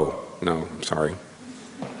 Oh, no, I'm sorry.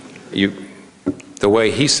 The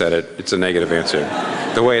way he said it, it's a negative answer.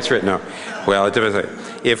 The way it's written, no. Well, it depends.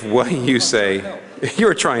 If what you say...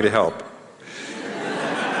 You're trying to help.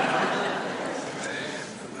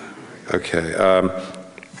 Okay.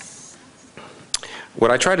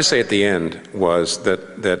 What I tried to say at the end was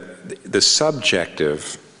that the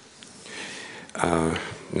subjective...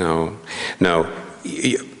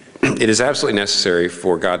 it is absolutely necessary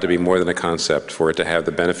for God to be more than a concept, for it to have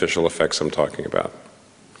the beneficial effects I'm talking about.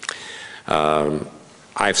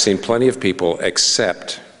 I've seen plenty of people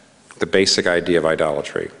accept the basic idea of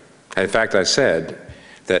idolatry. In fact, I said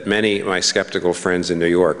that many of my skeptical friends in New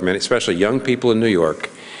York, many, especially young people in New York,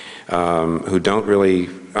 who don't really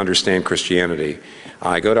understand Christianity,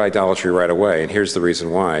 I go to idolatry right away, and here's the reason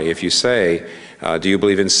why. If you say, do you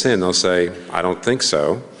believe in sin? They'll say, I don't think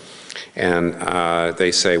so. And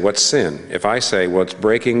they say, what's sin? If I say, well, it's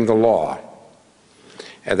breaking the law,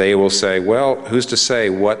 and they will say, well, who's to say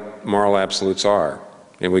what moral absolutes are?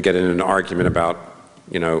 And we get in an argument about,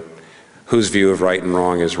 whose view of right and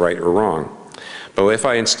wrong is right or wrong. But if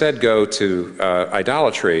I instead go to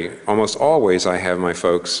idolatry, almost always I have my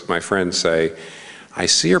friends say, I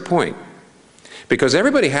see your point. Because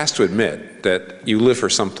everybody has to admit that you live for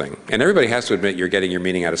something, and everybody has to admit you're getting your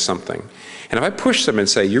meaning out of something. And if I push them and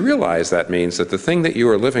say, you realize that means that the thing that you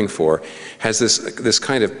are living for has this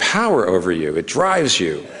kind of power over you, it drives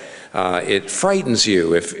you, it frightens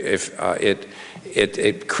you,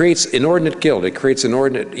 it creates inordinate guilt, it creates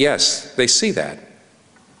inordinate, yes, they see that.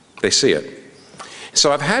 They see it.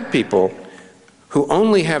 So I've had people who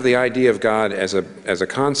only have the idea of God as a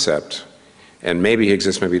concept, and maybe he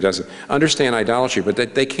exists, maybe he doesn't, understand idolatry, but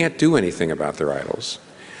they can't do anything about their idols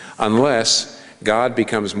unless God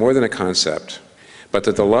becomes more than a concept, but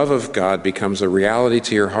that the love of God becomes a reality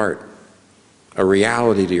to your heart. A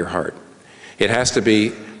reality to your heart. It has to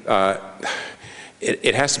be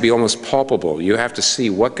almost palpable. You have to see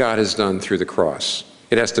what God has done through the cross.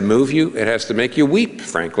 It has to move you. It has to make you weep,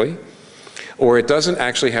 frankly. Or it doesn't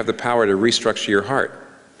actually have the power to restructure your heart.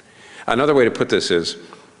 Another way to put this is,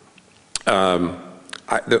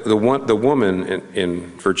 the woman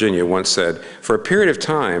in Virginia once said, for a period of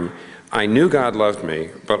time, I knew God loved me,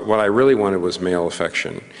 but what I really wanted was male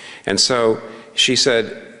affection. And so she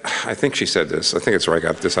said, I think she said this, I think it's where I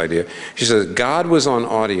got this idea. She said, God was on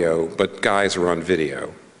audio, but guys were on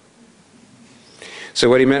video. So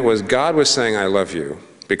what he meant was God was saying, I love you,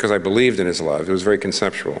 because I believed in his love. It was very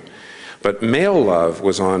conceptual. But male love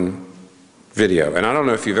was on video. And I don't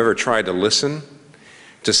know if you've ever tried to listen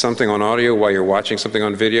to something on audio while you're watching something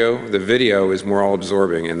on video. The video is more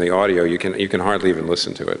all-absorbing, and the audio, you can hardly even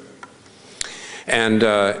listen to it. And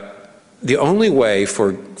the only way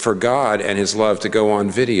for God and his love to go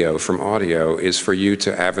on video from audio is for you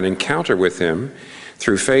to have an encounter with him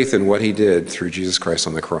through faith in what he did through Jesus Christ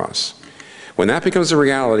on the cross. When that becomes a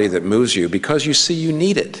reality that moves you because you see you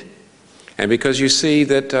need it, and because you see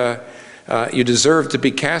that you deserve to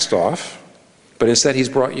be cast off, but instead he's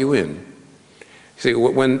brought you in. See,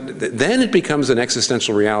 then it becomes an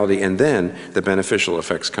existential reality, and then the beneficial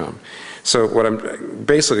effects come. So what I'm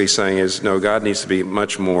basically saying is, no, God needs to be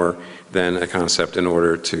much more than a concept in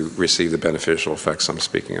order to receive the beneficial effects I'm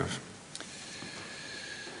speaking of.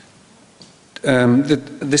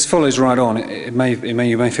 This follows right on. You may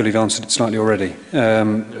feel you've answered it slightly already,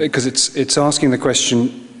 because it's asking the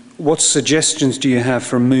question, what suggestions do you have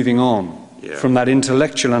for moving on from that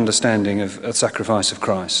intellectual understanding of the sacrifice of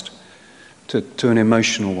Christ to an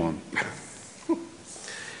emotional one?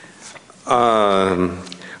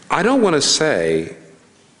 I don't want to say,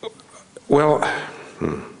 well,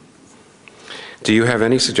 do you have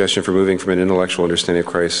any suggestion for moving from an intellectual understanding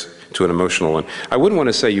of Christ to an emotional one? I wouldn't want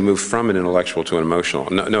to say you move from an intellectual to an emotional.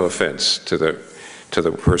 No offense to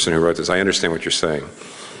the person who wrote this. I understand what you're saying.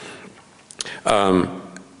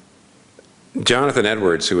 Jonathan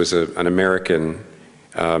Edwards, who was an American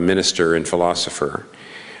minister and philosopher,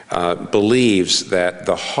 believes that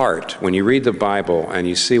the heart, when you read the Bible and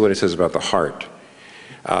you see what it says about the heart,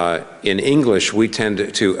 in English we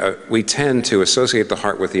tend to associate the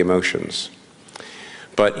heart with the emotions.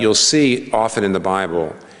 But you'll see often in the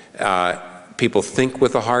Bible, people think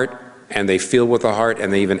with the heart, and they feel with the heart,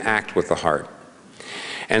 and they even act with the heart.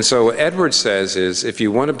 And so what Edwards says is, if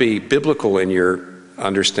you want to be biblical in your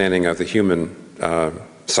understanding of the human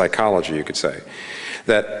psychology, you could say,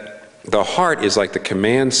 that the heart is like the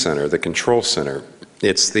command center, the control center.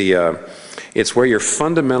 It's where your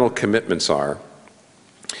fundamental commitments are.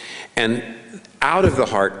 And out of the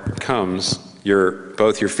heart comes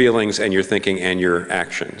both your feelings and your thinking and your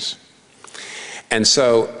actions. And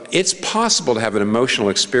so it's possible to have an emotional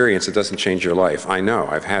experience that doesn't change your life. I know,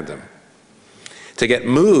 I've had them. To get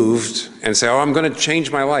moved and say, oh, I'm going to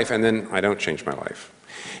change my life, and then I don't change my life.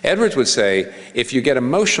 Edwards would say, if you get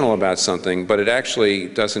emotional about something, but it actually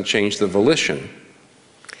doesn't change the volition,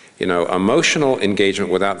 emotional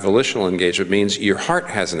engagement without volitional engagement means your heart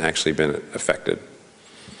hasn't actually been affected.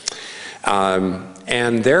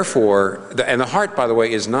 And therefore, the heart, by the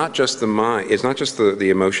way, is not just the mind, it's not just the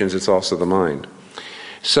emotions, it's also the mind.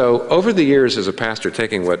 So over the years as a pastor,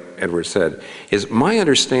 taking what Edward said, is my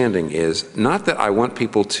understanding is not that I want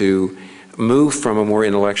people to move from a more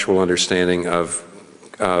intellectual understanding of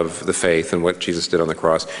the faith and what Jesus did on the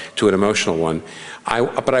cross to an emotional one.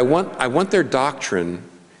 But I want their doctrine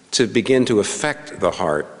to begin to affect the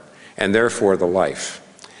heart and therefore the life.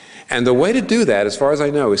 And the way to do that, as far as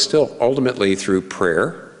I know, is still ultimately through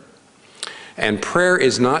prayer. And prayer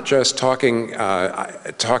is not just talking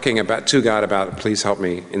about to God about, please help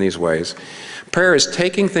me in these ways. Prayer is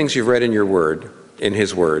taking things you've read in your word, in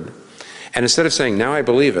his word, and instead of saying, now I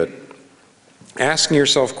believe it, asking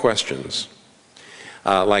yourself questions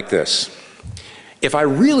like this. If I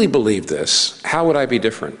really believed this, how would I be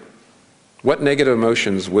different? What negative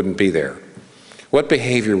emotions wouldn't be there? What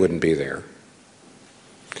behavior wouldn't be there?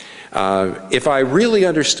 If I really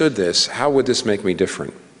understood this, how would this make me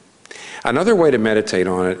different? Another way to meditate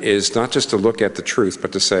on it is not just to look at the truth,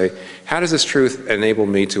 but to say, how does this truth enable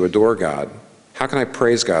me to adore God? How can I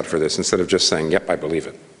praise God for this instead of just saying, yep, I believe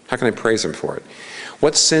it? How can I praise him for it?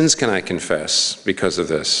 What sins can I confess because of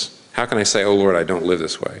this? How can I say, oh Lord, I don't live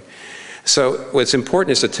this way? So what's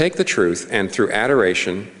important is to take the truth and through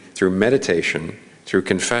adoration, through meditation, through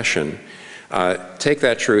confession, take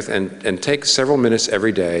that truth and take several minutes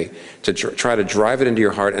every day to try to drive it into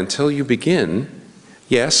your heart until you begin,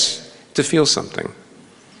 yes, to feel something.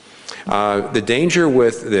 The danger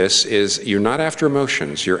with this is you're not after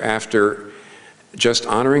emotions. You're after just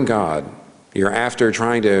honoring God. You're after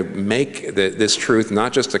trying to make this truth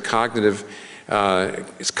not just a cognitive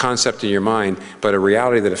concept in your mind, but a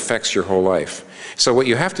reality that affects your whole life. So what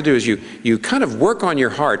you have to do is you kind of work on your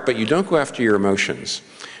heart, but you don't go after your emotions.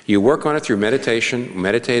 You work on it through meditation,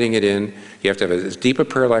 meditating it in. You have to have as deep a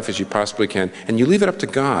prayer life as you possibly can, and you leave it up to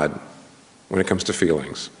God when it comes to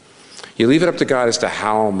feelings. You leave it up to God as to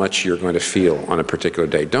how much you're going to feel on a particular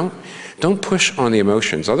day. Don't push on the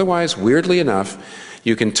emotions. Otherwise, weirdly enough,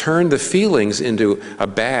 you can turn the feelings into a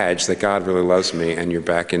badge that God really loves me, and you're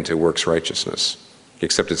back into works righteousness,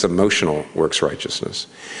 except it's emotional works righteousness.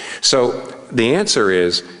 So the answer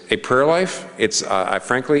is a prayer life.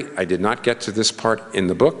 Frankly, I did not get to this part in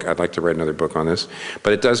the book. I'd like to write another book on this.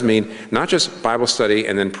 But it does mean not just Bible study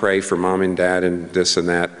and then pray for mom and dad and this and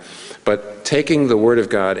that, but taking the Word of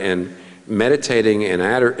God and meditating and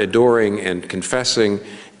adoring and confessing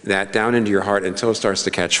that down into your heart until it starts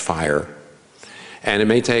to catch fire. And it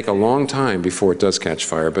may take a long time before it does catch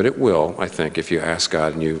fire, but it will, I think, if you ask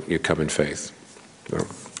God and you come in faith. So.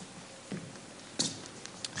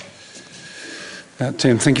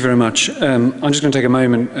 Tim, thank you very much. I'm just going to take a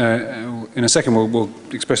moment. In a second, we'll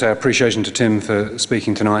express our appreciation to Tim for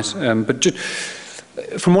speaking tonight. But just,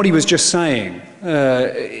 from what he was just saying,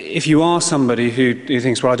 if you are somebody who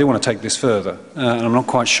thinks, well, I do want to take this further, and I'm not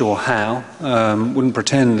quite sure how, wouldn't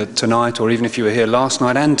pretend that tonight, or even if you were here last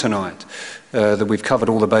night and tonight, that we've covered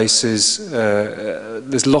all the bases.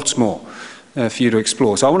 There's lots more for you to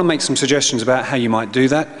explore. So I want to make some suggestions about how you might do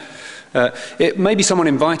that. Maybe someone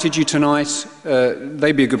invited you tonight.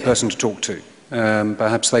 They'd be a good person to talk to.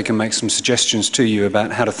 Perhaps they can make some suggestions to you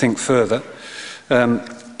about how to think further.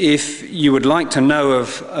 If you would like to know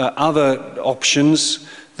of other options,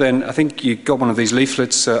 then I think you got one of these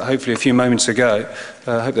leaflets hopefully a few moments ago.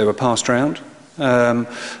 I hope they were passed around.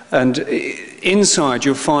 And inside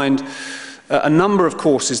you'll find a number of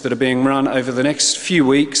courses that are being run over the next few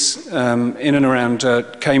weeks in and around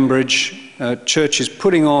Cambridge. Church is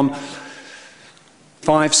putting on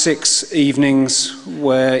 5-6 evenings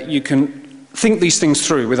where you can think these things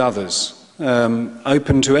through with others.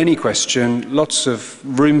 Open to any question, lots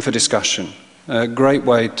of room for discussion. A great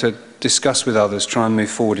way to discuss with others, try and move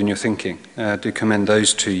forward in your thinking. Do commend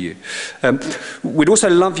those to you. We'd also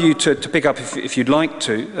love you to pick up, if you'd like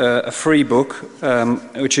to, a free book,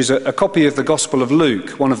 which is a copy of the Gospel of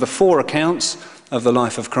Luke, one of the 4 accounts of the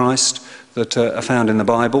life of Christ that are found in the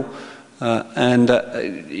Bible. And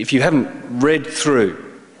if you haven't read through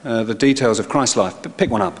the details of Christ's life, pick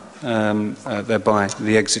one up. They're by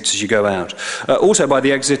the exits as you go out. Also by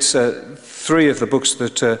the exits, 3 of the books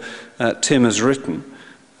that Tim has written.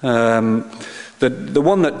 The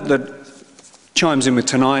one that chimes in with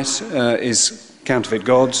tonight is Counterfeit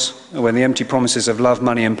Gods, when the empty promises of love,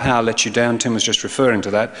 money and power let you down. Tim was just referring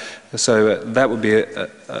to that. So that would be a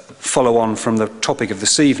follow-on from the topic of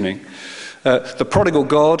this evening. The Prodigal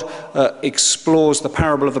God explores the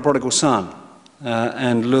parable of the prodigal son.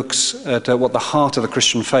 And looks at what the heart of the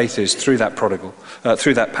Christian faith is through that parable.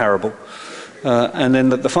 And then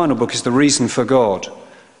the final book is The Reason for God,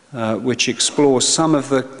 which explores some of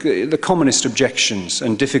the commonest objections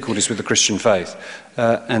and difficulties with the Christian faith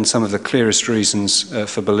and some of the clearest reasons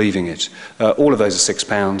for believing it. All of those are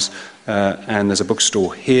 £6, and there's a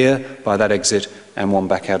bookstore here by that exit and one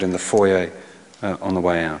back out in the foyer on the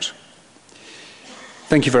way out.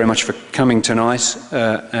 Thank you very much for coming tonight,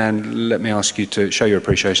 and let me ask you to show your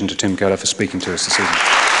appreciation to Tim Keller for speaking to us this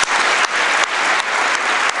evening.